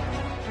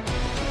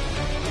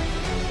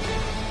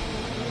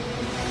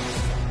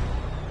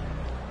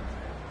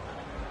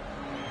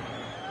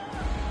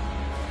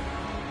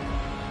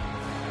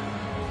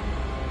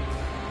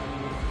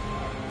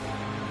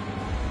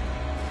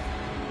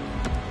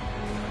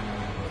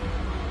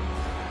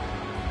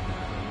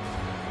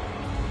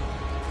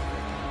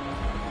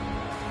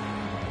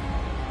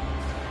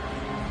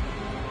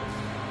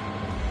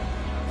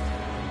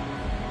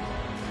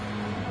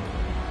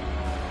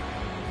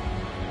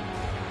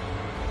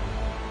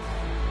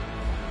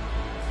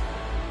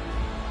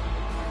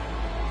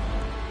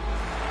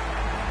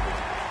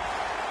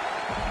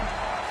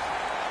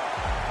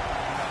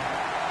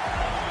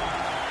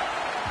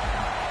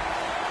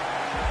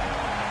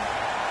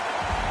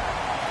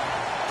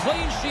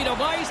 Clean sheet of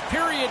ice.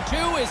 Period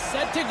 2 is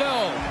set to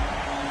go.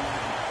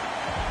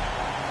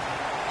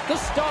 The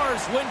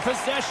Stars win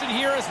possession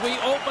here as we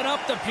open up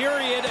the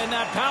period, and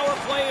that power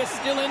play is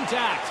still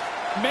intact.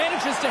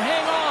 Manages to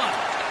hang on.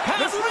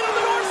 Pass right on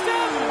the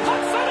doorstep.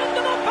 Puts it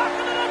into the back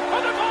of the net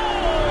for the goal.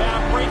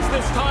 That breaks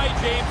this tie,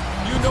 James.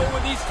 You know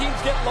when these teams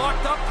get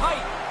locked up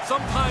tight,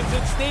 sometimes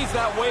it stays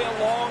that way a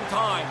long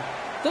time.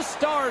 The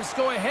Stars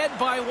go ahead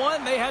by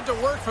 1. They had to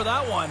work for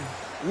that one.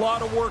 A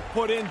lot of work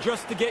put in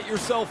just to get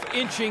yourself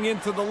inching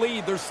into the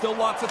lead. There's still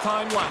lots of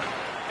time left.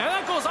 And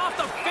that goes off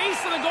the face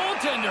of the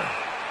goaltender.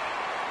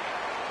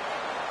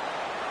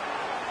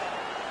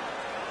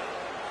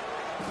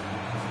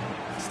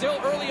 Still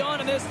early on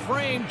in this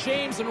frame,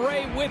 James and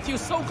Ray with you.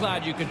 So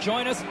glad you could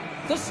join us.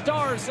 The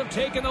Stars have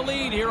taken the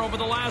lead here over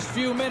the last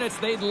few minutes.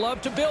 They'd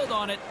love to build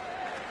on it.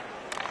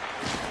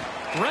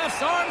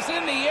 Ref's arms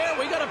in the air.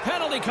 We got a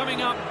penalty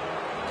coming up.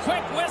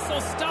 Quick whistle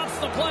stops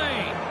the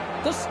play.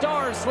 The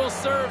Stars will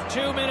serve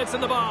 2 minutes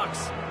in the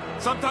box.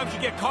 Sometimes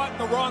you get caught in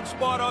the wrong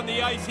spot on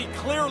the ice. He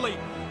clearly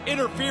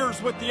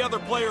interferes with the other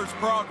player's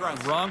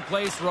progress. Wrong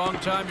place, wrong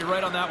time. You're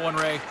right on that one,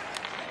 Ray.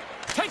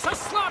 Takes a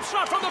slap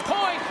shot from the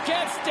point.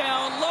 Gets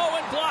down low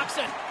and blocks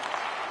it.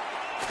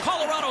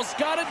 Colorado's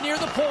got it near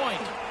the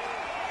point.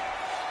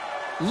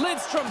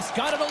 Lidstrom's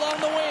got it along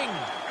the wing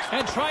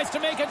and tries to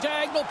make a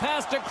diagonal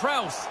pass to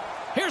Krause.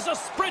 Here's a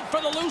sprint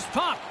for the loose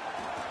puck.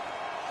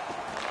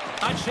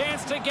 A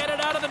chance to get it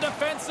out of the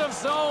defensive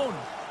zone.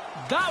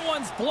 That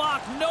one's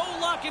blocked. No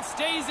luck. It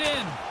stays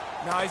in.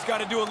 Now he's got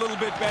to do a little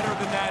bit better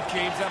than that,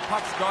 James. That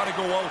puck's got to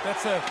go out.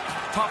 That's a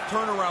tough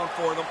turnaround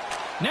for them.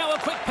 Now a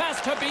quick pass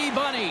to B.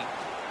 Bunny.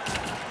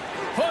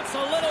 Puts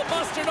a little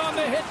mustard on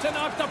the hit to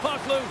knock the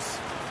puck loose.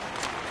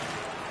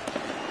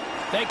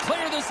 They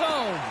clear the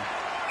zone.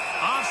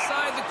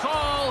 Offside the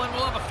call, and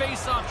we'll have a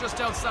face-off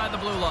just outside the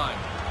blue line.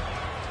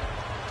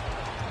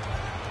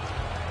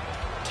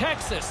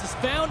 Texas has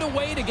found a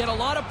way to get a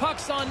lot of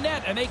pucks on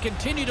net, and they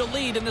continue to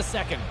lead in the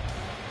second.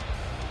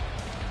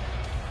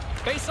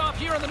 Face-off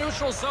here in the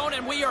neutral zone,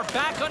 and we are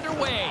back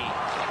underway.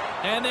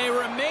 And they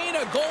remain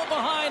a goal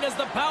behind as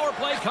the power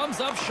play comes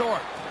up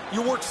short.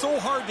 You work so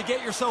hard to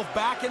get yourself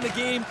back in the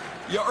game,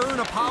 you earn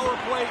a power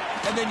play,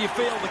 and then you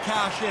fail to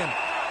cash in.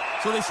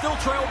 So they still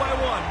trail by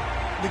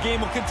 1. The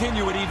game will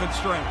continue at even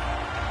strength.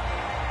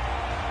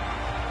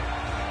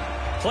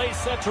 Play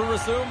set to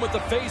resume with the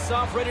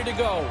face-off ready to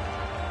go.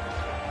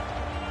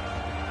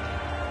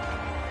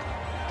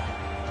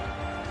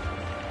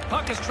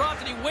 Puck is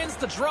dropped, and he wins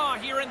the draw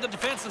here in the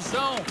defensive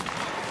zone.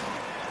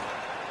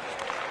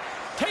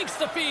 Takes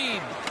the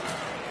feed.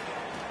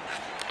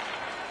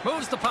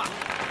 Moves the puck.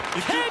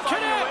 Can't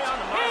connect.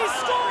 He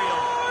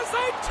scores.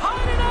 They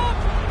tied it up.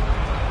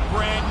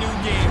 Brand new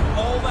game.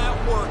 All that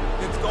work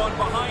that's gone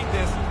behind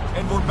this,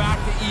 and we're back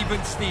to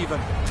even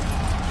Steven.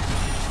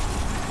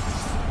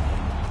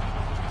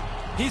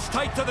 He's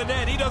tight to the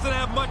net. He doesn't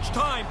have much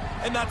time,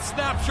 and that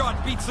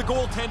snapshot beats the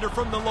goaltender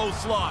from the low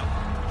slot.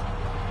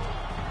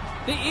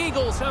 The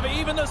Eagles have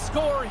even the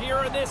score here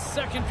in this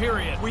second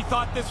period. We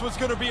thought this was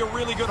going to be a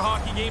really good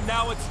hockey game.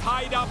 Now it's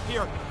tied up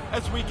here.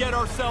 as we get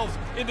ourselves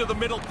into the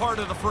middle part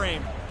of the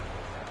frame.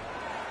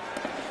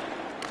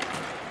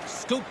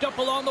 Scooped up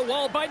along the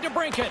wall by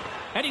DeBrincat.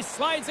 And he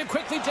slides it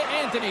quickly to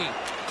Anthony.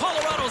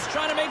 Colorado's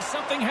trying to make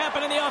something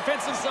happen in the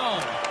offensive zone.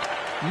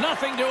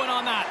 Nothing doing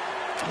on that.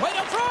 Right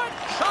up front.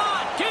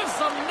 Shot. Gives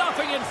them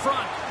nothing in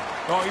front.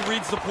 Oh, he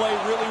reads the play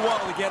really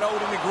well to get out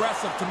and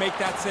aggressive to make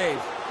that save.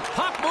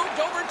 Puck moved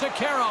over to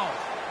Carroll.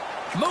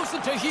 Moves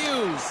it to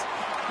Hughes.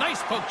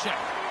 Nice poke check.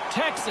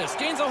 Texas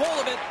gains a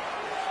hold of it.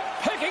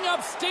 Picking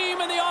up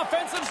steam in the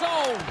offensive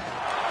zone.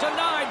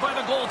 Denied by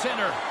the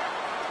goaltender.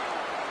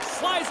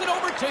 Slides it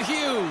over to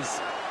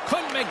Hughes.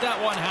 Couldn't make that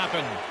one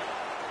happen.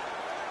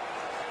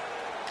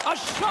 A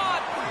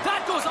shot.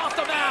 That goes off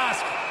the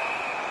mask.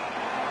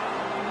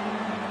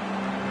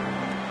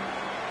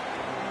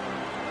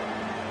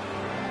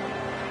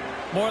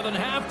 More than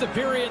half the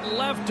period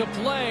left to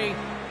play.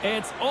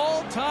 It's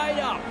all tied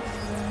up.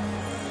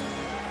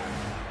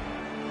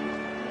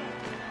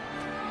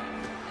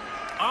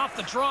 Off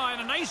the draw,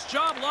 and a nice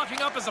job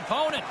locking up his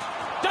opponent.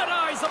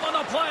 Denies him on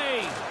the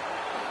play.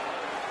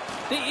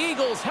 The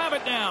Eagles have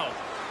it now.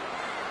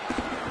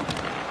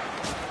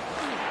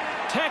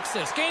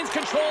 Texas gains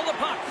control of the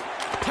puck.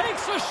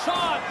 Takes a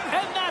shot,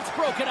 and that's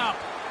broken up.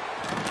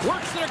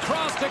 Works it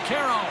across to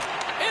Carroll.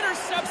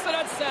 Intercepts it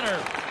at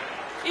center.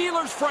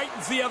 Ehlers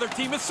frightens the other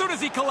team as soon as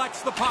he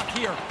collects the puck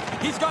here.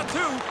 He's got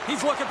two.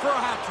 He's looking for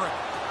a hat trick.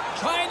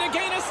 Trying to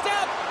gain a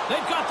step.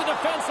 They've got the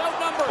defense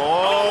outnumbered.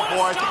 Oh,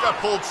 boy, I think I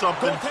pulled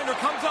something. Goaltender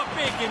comes up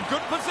big, in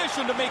good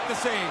position to make the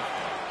save.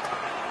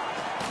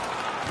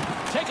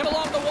 Taken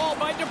along the wall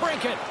by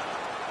DeBrincat.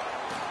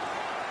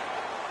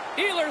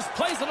 Ehlers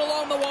plays it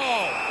along the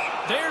wall.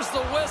 There's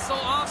the whistle.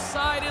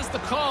 Offside is the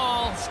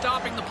call,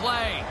 stopping the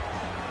play.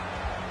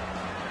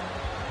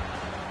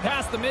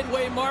 Past the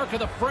midway mark of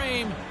the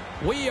frame,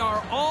 we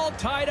are all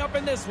tied up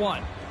in this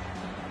one.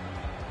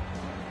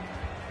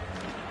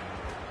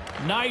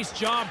 Nice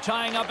job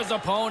tying up his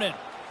opponent.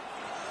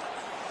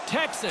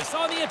 Texas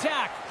on the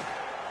attack.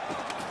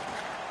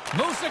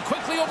 Moves it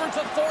quickly over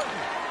to Thornton.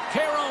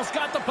 Carroll's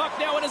got the puck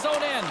now in his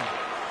own end.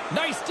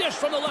 Nice dish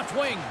from the left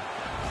wing.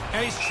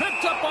 And he's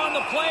tripped up on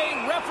the play.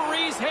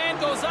 Referee's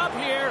hand goes up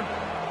here.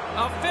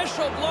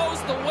 Official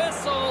blows the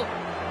whistle.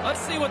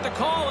 Let's see what the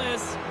call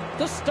is.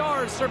 The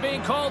Stars are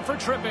being called for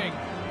tripping.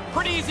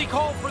 Pretty easy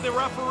call for the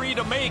referee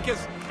to make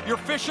as you're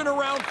fishing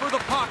around for the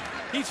puck.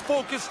 He's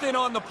focused in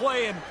on the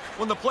play, and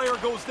when the player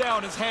goes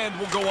down, his hand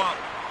will go up.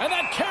 And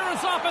that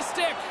carries off a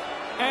stick.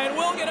 And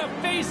we'll get a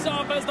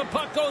face-off as the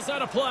puck goes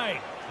out of play.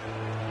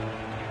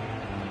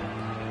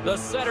 The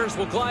setters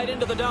will glide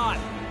into the dot.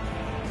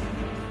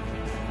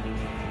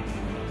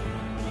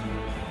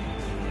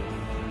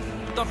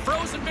 The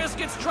frozen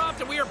biscuits dropped,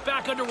 and we are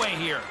back underway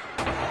here.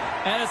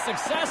 And a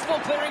successful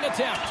clearing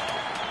attempt.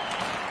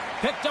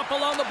 Picked up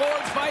along the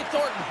boards by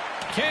Thornton.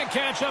 Can't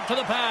catch up to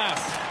the pass.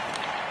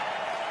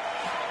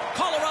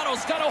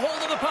 Colorado's got a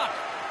hold of the puck.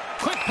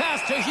 Quick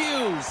pass to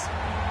Hughes.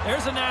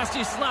 There's a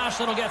nasty slash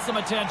that'll get some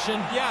attention.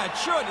 Yeah, it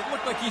should. It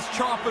looked like he's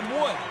chopping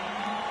wood.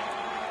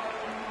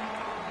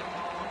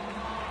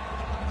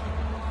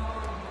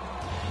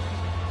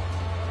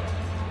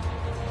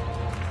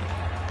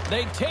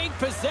 They take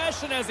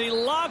possession as he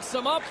locks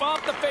him up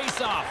off the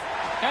faceoff.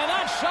 And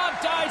that shot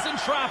dies in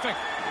traffic.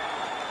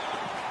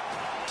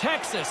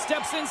 Texas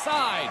steps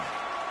inside.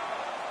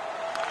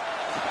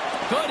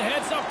 Good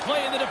heads-up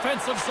play in the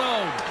defensive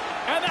zone.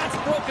 And that's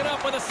broken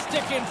up with a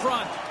stick in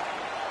front.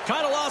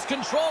 Kind of lost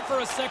control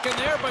for a second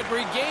there, but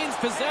regains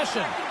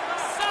possession.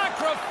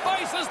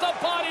 Sacrifices the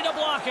body to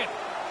block it.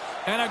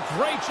 And a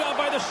great job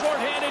by the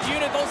shorthanded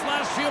unit those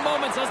last few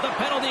moments as the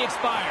penalty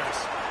expires.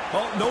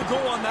 Well, no go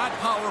on that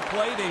power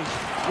play. They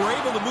were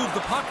able to move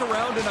the puck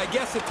around, and I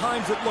guess at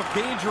times it looked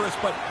dangerous,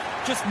 but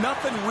just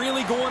nothing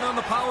really going on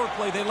the power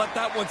play. They let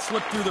that one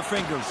slip through their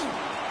fingers.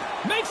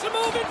 Makes a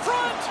move in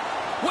front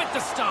with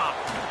the stop.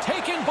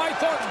 Taken by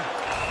Thornton.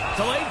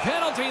 Delayed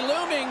penalty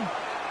looming,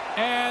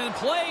 and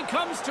play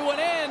comes to an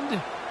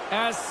end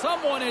as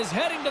someone is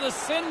heading to the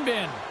sin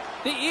bin.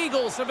 The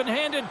Eagles have been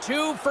handed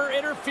 2 for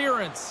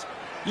interference.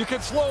 You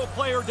can slow a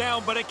player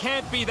down, but it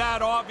can't be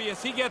that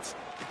obvious. He gets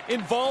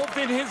involved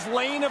in his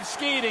lane of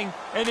skating,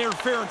 and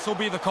interference will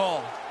be the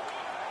call.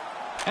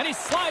 And he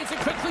slides it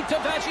quickly to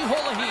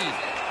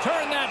Vajiholahi.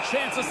 Turn that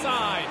chance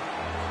aside.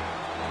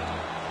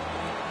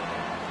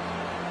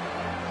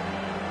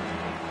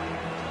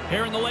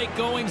 Here in the late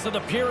goings of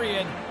the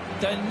period,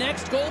 the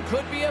next goal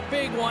could be a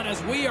big one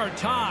as we are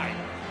tied.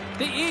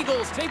 The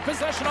Eagles take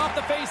possession off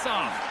the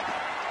faceoff.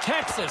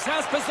 Texas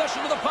has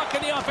possession of the puck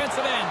in the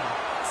offensive end.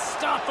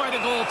 Stopped by the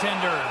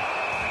goaltender.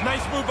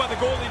 Nice move by the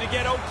goalie to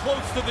get out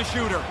close to the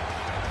shooter.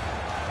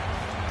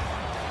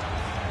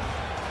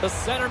 The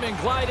centermen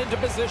glide into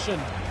position.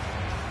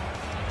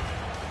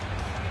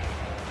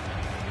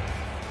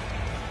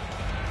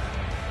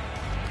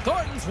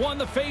 Thornton's won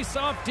the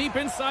face-off deep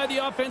inside the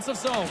offensive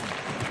zone.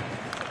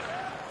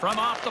 From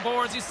off the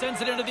boards, he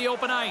sends it into the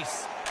open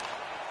ice.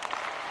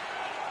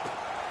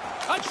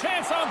 A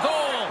chance on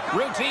goal.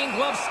 Routine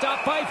glove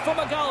stop by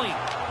Fumagalli.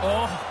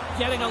 Oh,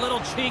 getting a little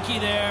cheeky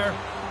there.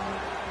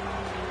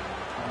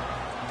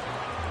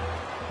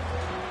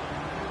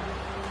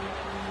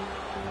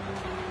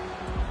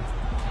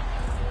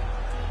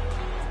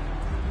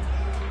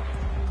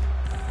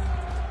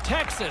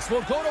 Texas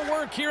will go to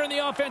work here in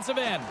the offensive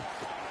end.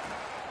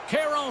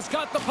 Carroll's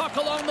got the puck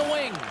along the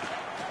wing.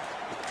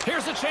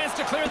 Here's a chance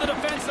to clear the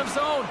defensive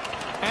zone.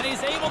 And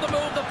he's able to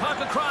move the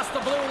puck across the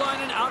blue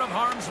line and out of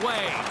harm's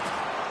way.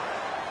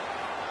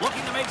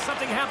 Looking to make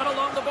something happen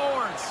along the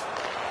boards.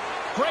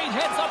 Great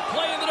heads-up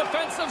play in the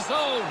defensive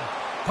zone.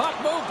 Puck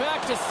moved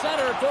back to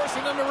center,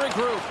 forcing them to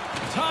regroup.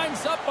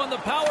 Time's up on the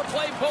power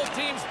play. Both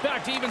teams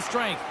back to even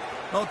strength.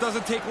 Well, it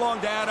doesn't take long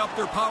to add up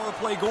their power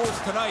play goals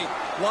tonight.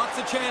 Lots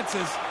of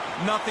chances,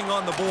 nothing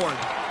on the board.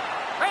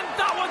 And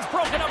that one's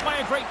broken up by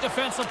a great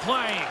defensive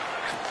play.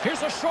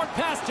 Here's a short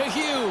pass to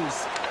Hughes.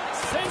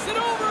 Sends it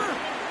over,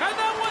 and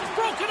that one's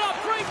broken up.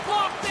 Great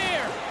block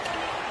there.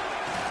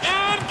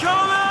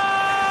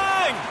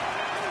 Incoming!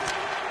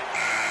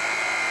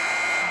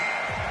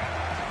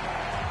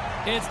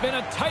 It's been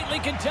a tightly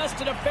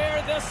contested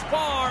affair thus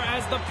far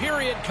as the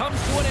period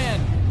comes to an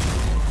end.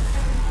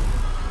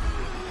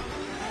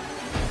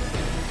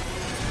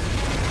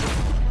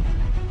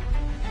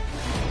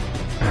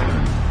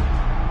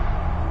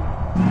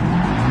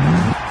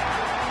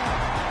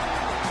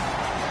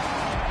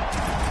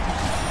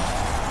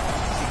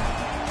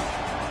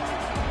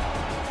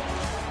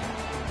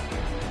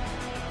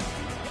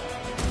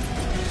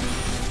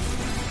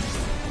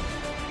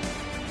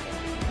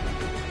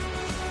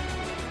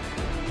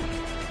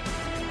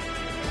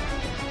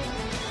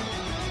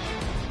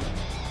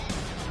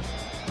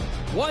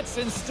 What's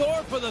in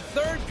store for the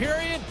third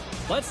period?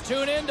 Let's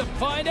tune in to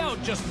find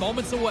out just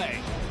moments away.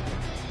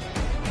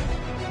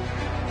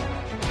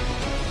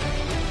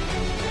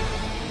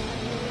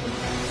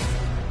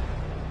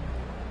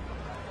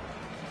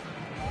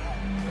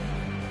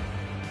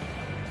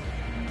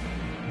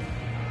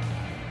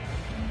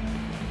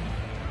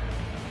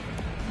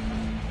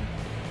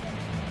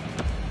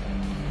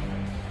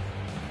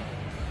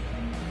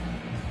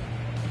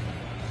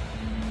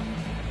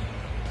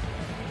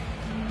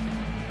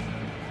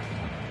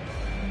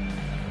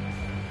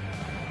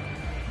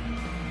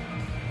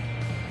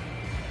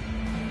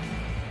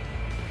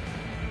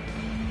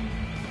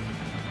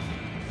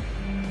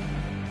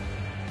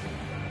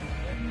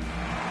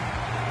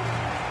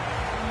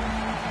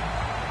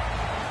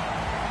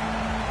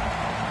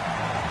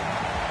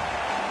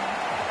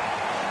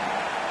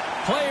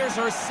 Players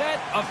are set,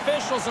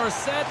 officials are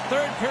set,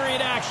 third period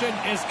action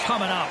is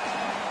coming up.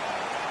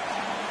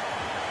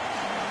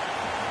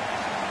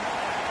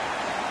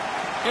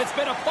 It's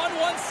been a fun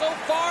one so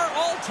far,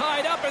 all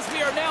tied up as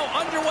we are now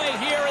underway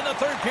here in the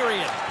third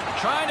period.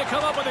 Trying to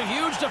come up with a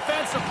huge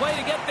defensive play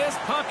to get this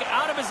puck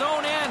out of his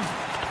own end.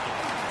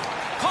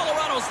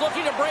 Colorado's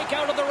looking to break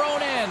out of their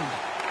own end.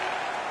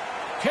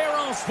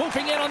 Carroll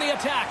swooping in on the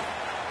attack.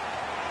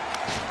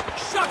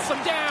 Shuts him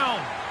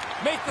down.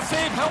 Make the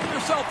save, help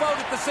yourself out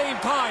at the same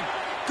time.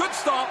 Good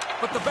stop,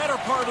 but the better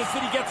part is that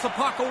he gets the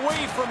puck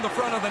away from the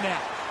front of the net.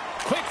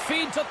 Quick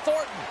feed to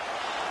Thornton.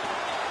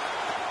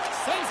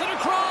 Sends it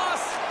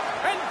across.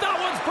 And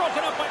that one's broken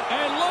up.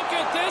 And look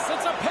at this,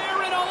 it's a pair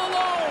in all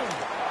alone.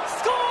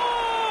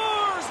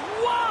 Scores!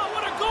 Wow,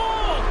 what a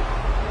goal!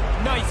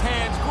 Nice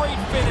hands, great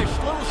finish.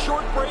 Little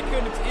short break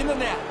and it's in the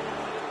net.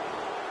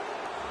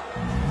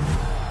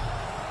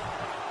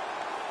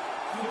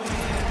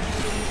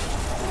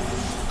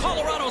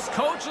 Colorado's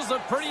coaches are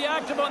pretty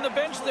active on the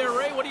bench there,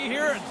 Ray. What are you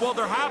hearing? Well,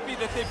 they're happy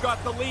that they've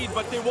got the lead,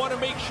 but they want to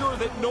make sure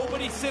that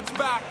nobody sits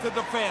back to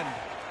defend.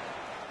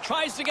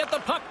 Tries to get the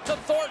puck to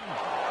Thornton.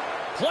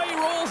 Play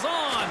rolls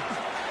on.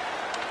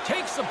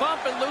 Takes a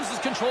bump and loses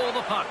control of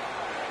the puck.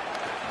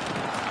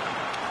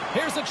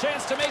 Here's a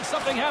chance to make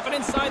something happen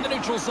inside the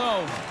neutral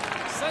zone.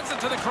 Sends it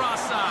to the cross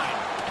side.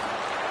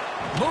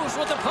 Moves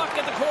with the puck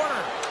at the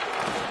corner.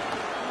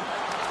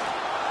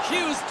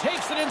 Hughes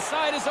takes it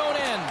inside his own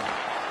end.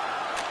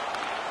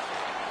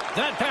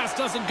 That pass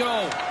doesn't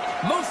go.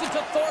 Moves it to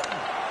Thornton.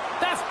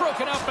 That's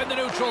broken up in the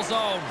neutral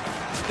zone.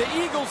 The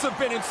Eagles have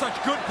been in such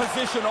good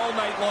position all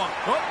night long.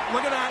 Oh,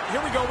 look at that.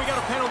 Here we go. We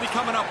got a penalty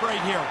coming up right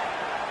here.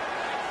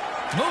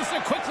 Moves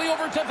it quickly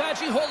over to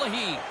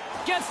Vajiholahi.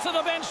 Gets to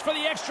the bench for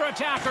the extra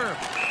attacker.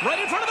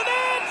 Right in front of the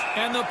net!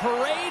 And the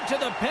parade to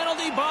the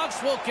penalty box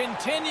will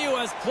continue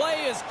as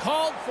play is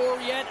called for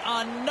yet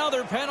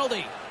another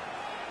penalty.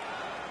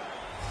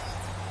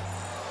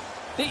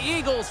 The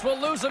Eagles will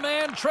lose a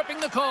man,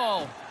 tripping the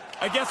call.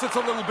 I guess it's a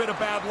little bit of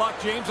bad luck,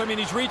 James. I mean,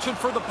 he's reaching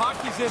for the puck.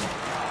 He's in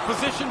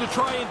position to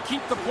try and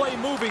keep the play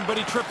moving, but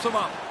he trips him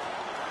up.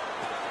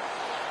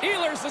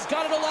 Ehlers has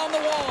got it along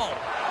the wall.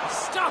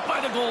 Stopped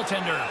by the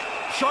goaltender.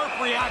 Sharp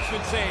reaction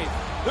save.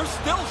 They're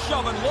still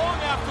shoving long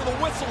after the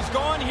whistle's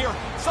gone here.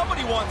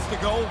 Somebody wants to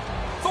go.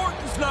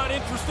 Thornton's not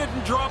interested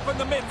in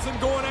dropping the mitts and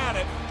going at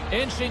it.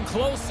 Inching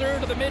closer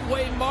to the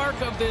midway mark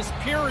of this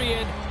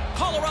period.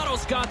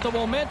 Colorado's got the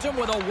momentum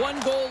with a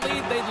one-goal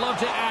lead. They'd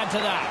love to add to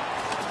that.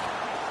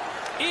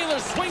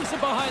 Ehlers swings it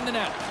behind the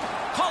net.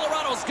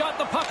 Colorado's got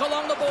the puck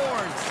along the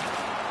boards.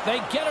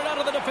 They get it out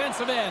of the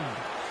defensive end.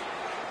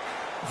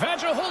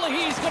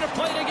 Vajiholahi's going to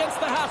play it against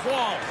the half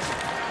wall.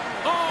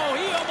 Oh,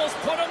 he almost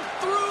put him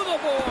through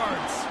the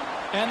boards.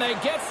 And they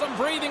get some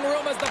breathing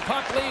room as the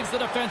puck leaves the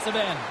defensive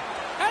end.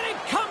 And it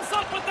comes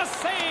Follows up with the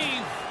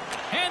save.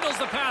 Handles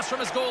the pass from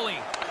his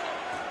goalie.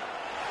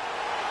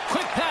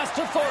 Quick pass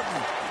to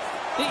Thornton.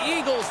 The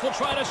Eagles will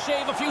try to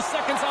shave a few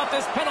seconds off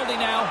this penalty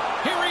now.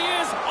 Here he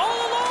is, all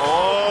alone.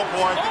 Oh,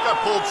 boy, I think I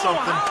pulled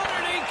something.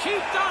 How did he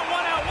keep that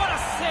one out? What a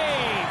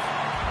save.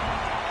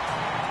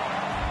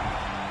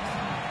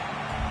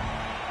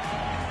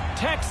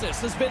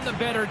 Texas has been the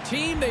better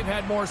team. They've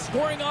had more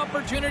scoring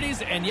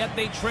opportunities, and yet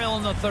they trail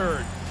in the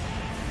third.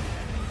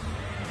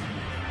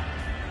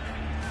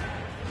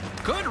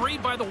 Good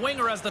read by the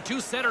winger as the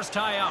two setters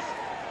tie up.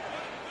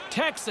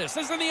 Texas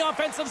is in the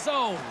offensive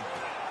zone.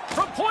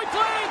 From point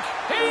blank,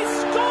 he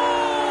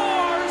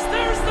scores!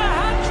 There's the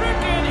hat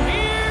trick, and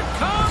here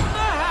come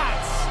the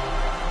Hats.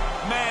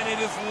 Man,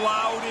 it is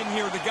loud in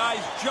here. The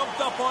guys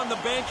jumped up on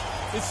the bench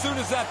as soon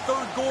as that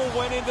third goal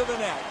went into the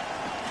net.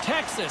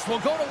 Texas will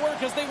go to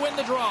work as they win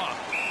the draw.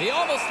 He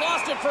almost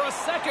lost it for a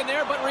second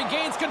there, but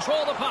regains control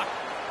of the puck.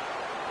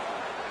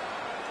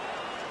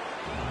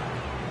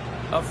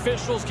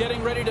 Officials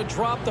getting ready to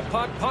drop the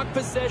puck. Puck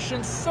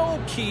possession so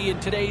key in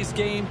today's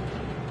game.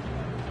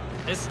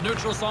 This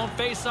neutral zone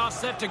faceoff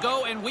set to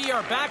go, and we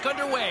are back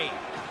underway.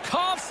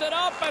 Coughs it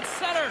up at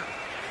center.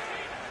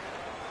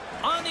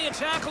 On the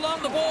attack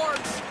along the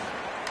boards.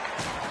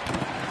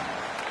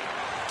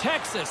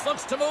 Texas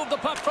looks to move the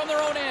puck from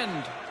their own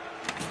end.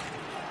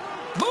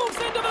 Moves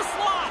into the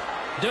slot.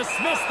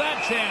 Dismissed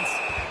that chance.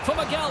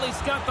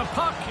 Fumagalli's got the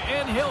puck,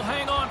 and he'll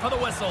hang on for the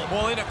whistle.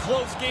 Well, in a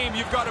close game,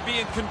 you've got to be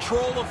in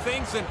control of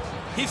things, and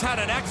he's had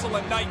an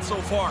excellent night so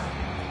far.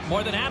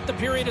 More than half the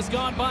period has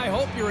gone by.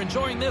 Hope you're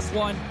enjoying this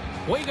one.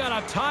 We got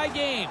a tie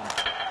game.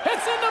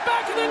 It's in the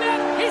back of the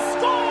net. He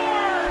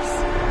scores!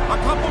 A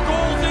couple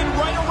goals in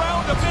right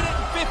around a minute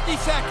and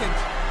 50 seconds.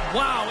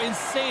 Wow,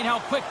 insane how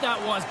quick that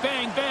was.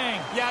 Bang,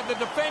 bang. Yeah, the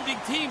defending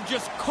team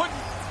just couldn't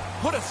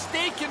put a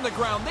stake in the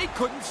ground. They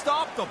couldn't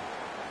stop them.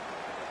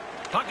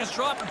 Puck is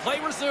dropped and play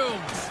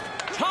resumes.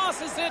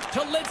 Tosses it to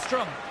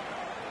Lidstrom.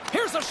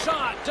 Here's a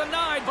shot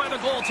denied by the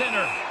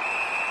goaltender.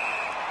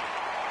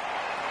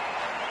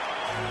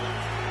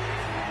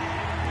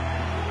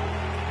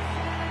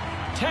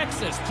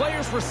 Texas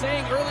players were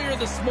saying earlier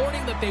this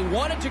morning that they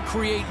wanted to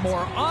create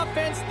more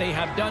offense. They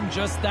have done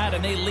just that,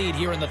 and they lead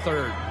here in the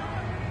third.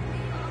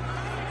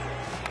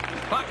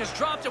 Puck is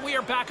dropped, and we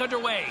are back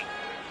underway.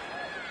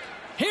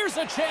 Here's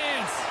a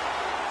chance.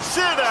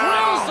 Sit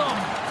Drills down.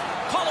 him.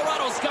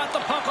 Colorado's got the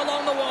puck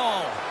along the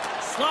wall.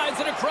 Slides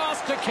it across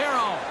to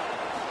Carroll.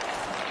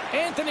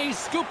 Anthony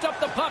scooped up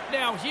the puck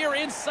now here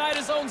inside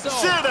his own zone.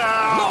 Sit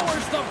down.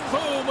 Lowers the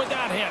boom with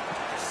that hit.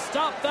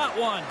 Stop that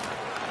one.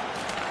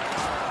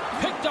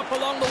 Picked up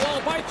along the wall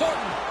by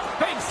Thornton.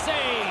 Big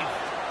save.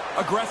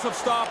 Aggressive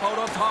stop out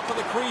on top of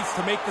the crease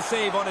to make the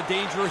save on a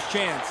dangerous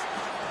chance.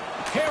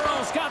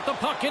 Carroll's got the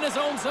puck in his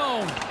own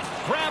zone.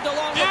 Grabbed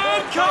along the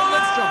board by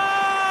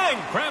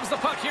Lidstrom. Grabs the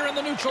puck here in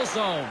the neutral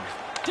zone.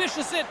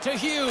 Dishes it to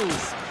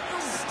Hughes.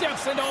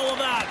 Steps into all of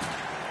that.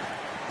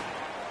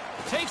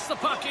 Takes the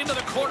puck into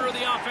the corner of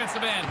the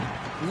offensive end.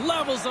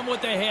 Levels them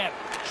with the hit.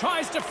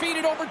 Tries to feed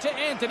it over to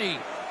Anthony.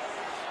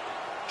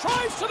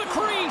 Tries to the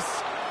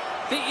crease.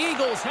 The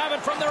Eagles have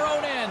it from their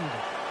own end.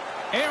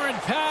 Aaron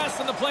pass,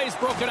 and the play's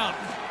broken up.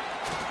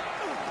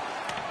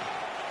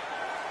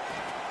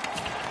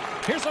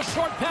 Here's a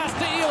short pass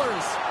to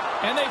Ehlers.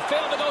 And they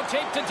fail to go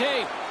tape to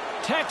tape.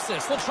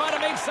 Texas will try to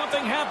make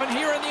something happen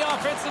here in the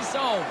offensive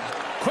zone.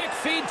 Quick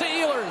feed to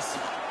Ehlers.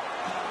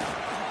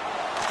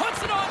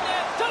 Puts it on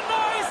net.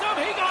 Denies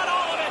him. He got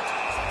all of it.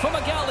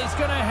 Fumagalli's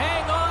going to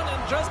hang on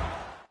and just...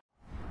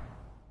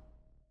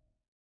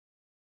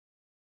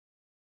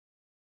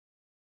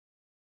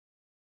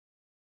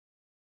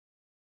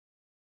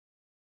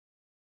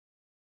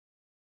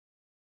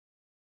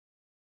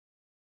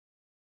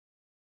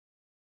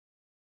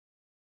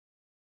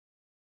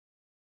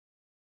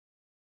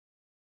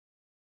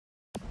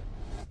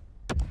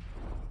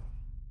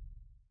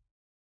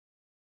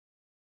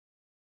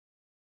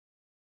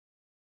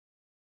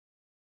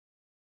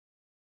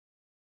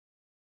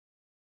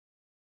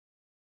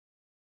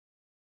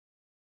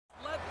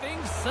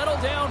 things settle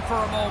down for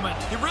a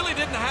moment. He really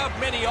didn't have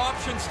many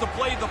options to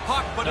play the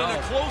puck, but in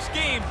a close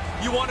game,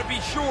 you want to be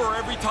sure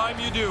every time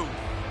you do.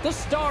 The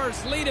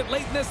Stars lead it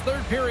late in this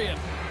third period.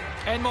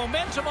 And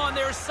momentum on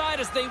their side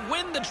as they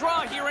win the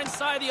draw here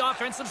inside the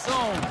offensive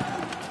zone.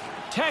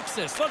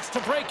 Texas looks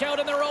to break out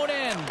in their own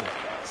end.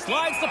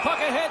 Slides the puck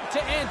ahead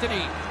to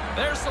Anthony.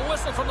 There's the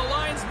whistle from the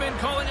linesman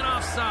calling an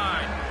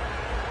offside.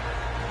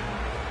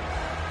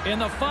 In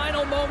the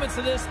final moments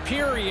of this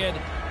period,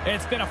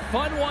 it's been a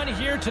fun one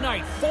here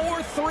tonight.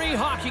 4-3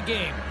 hockey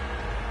game.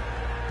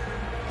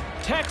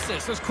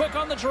 Texas is quick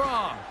on the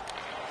draw.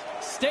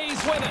 Stays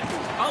with it.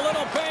 A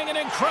little banging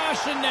and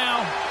crashing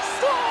now.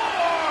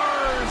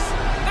 Scores!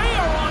 They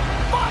are on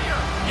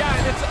fire! Yeah,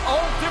 and it's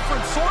all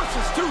different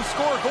sources, too.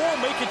 Score a goal,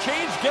 make a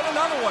change, get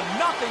another one.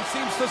 Nothing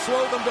seems to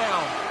slow them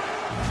down.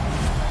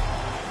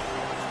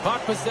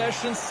 Puck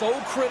possession so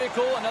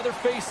critical. Another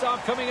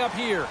face-off coming up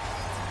here.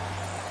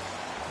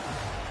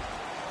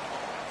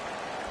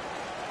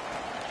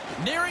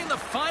 Nearing the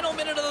final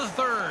minute of the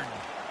third.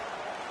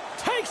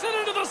 Takes it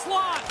into the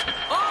slot.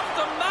 Off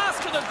the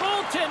mask of the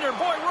goaltender.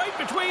 Boy, right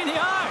between the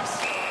eyes.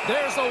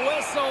 There's a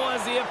whistle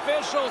as the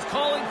official's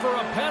calling for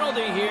a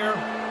penalty here.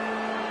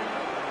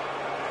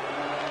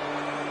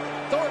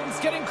 Thornton's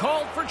getting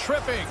called for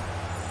tripping.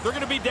 They're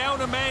going to be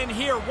down a man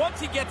here. Once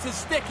he gets his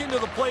stick into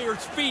the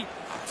player's feet,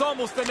 it's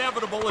almost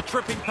inevitable a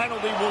tripping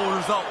penalty will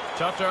result.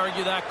 Tough to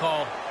argue that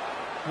call.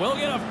 We'll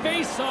get a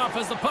face-off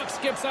as the puck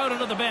skips out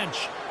onto the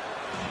bench.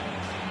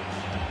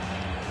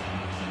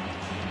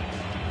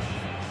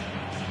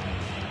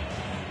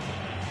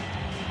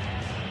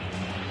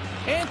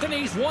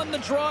 Anthony's won the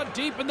draw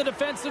deep in the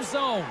defensive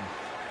zone.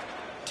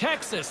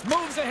 Texas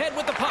moves ahead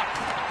with the puck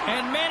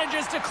and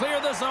manages to clear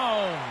the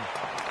zone.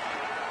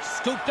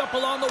 Scooped up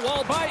along the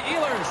wall by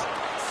Ehlers.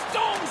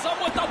 Stones him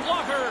with the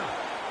blocker.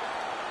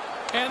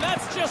 And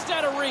that's just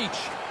out of reach.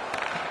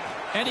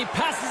 And he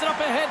passes it up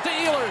ahead to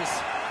Ehlers.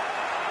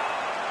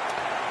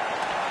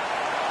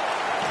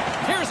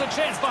 Here's a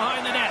chance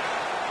behind the net.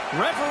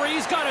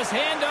 Referee's got his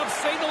hand up,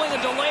 signaling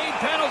a delayed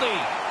penalty.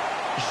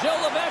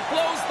 Gilles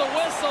blows the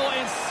whistle,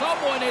 and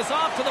someone is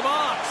off to the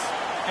box.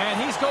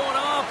 And he's going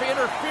off.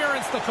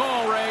 Interference, the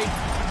call, Ray.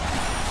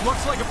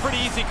 Looks like a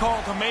pretty easy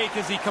call to make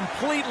as he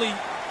completely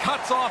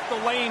cuts off the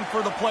lane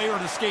for the player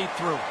to skate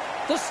through.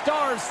 The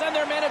Stars send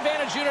their man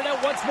advantage unit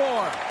out once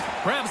more.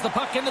 Grabs the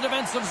puck in the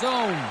defensive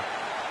zone.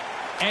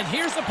 And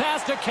here's the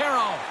pass to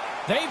Carroll.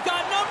 They've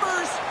got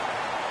numbers.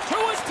 To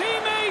his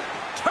teammate.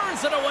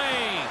 Turns it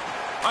away.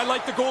 I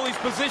like the goalie's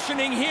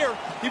positioning here.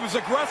 He was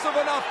aggressive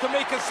enough to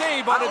make a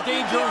save on a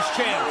dangerous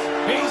chance.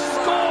 He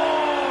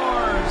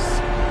scores!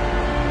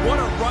 What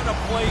a run of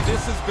play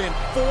this has been.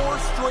 4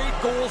 straight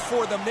goals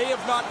for them. They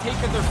have not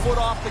taken their foot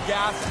off the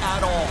gas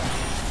at all.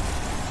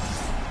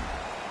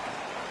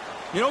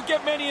 You don't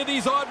get many of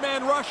these odd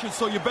man rushes,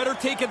 so you better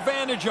take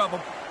advantage of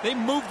them. They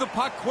moved the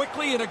puck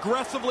quickly and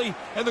aggressively,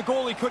 and the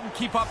goalie couldn't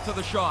keep up to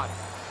the shot.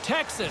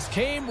 Texas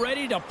came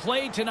ready to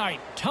play tonight.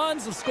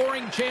 Tons of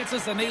scoring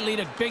chances, and they lead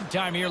it big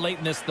time here late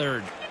in this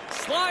third.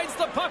 Slides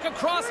the puck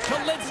across to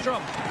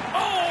Lidstrom.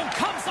 Oh,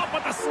 comes up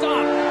with a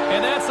stop.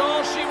 And that's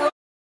all she wrote.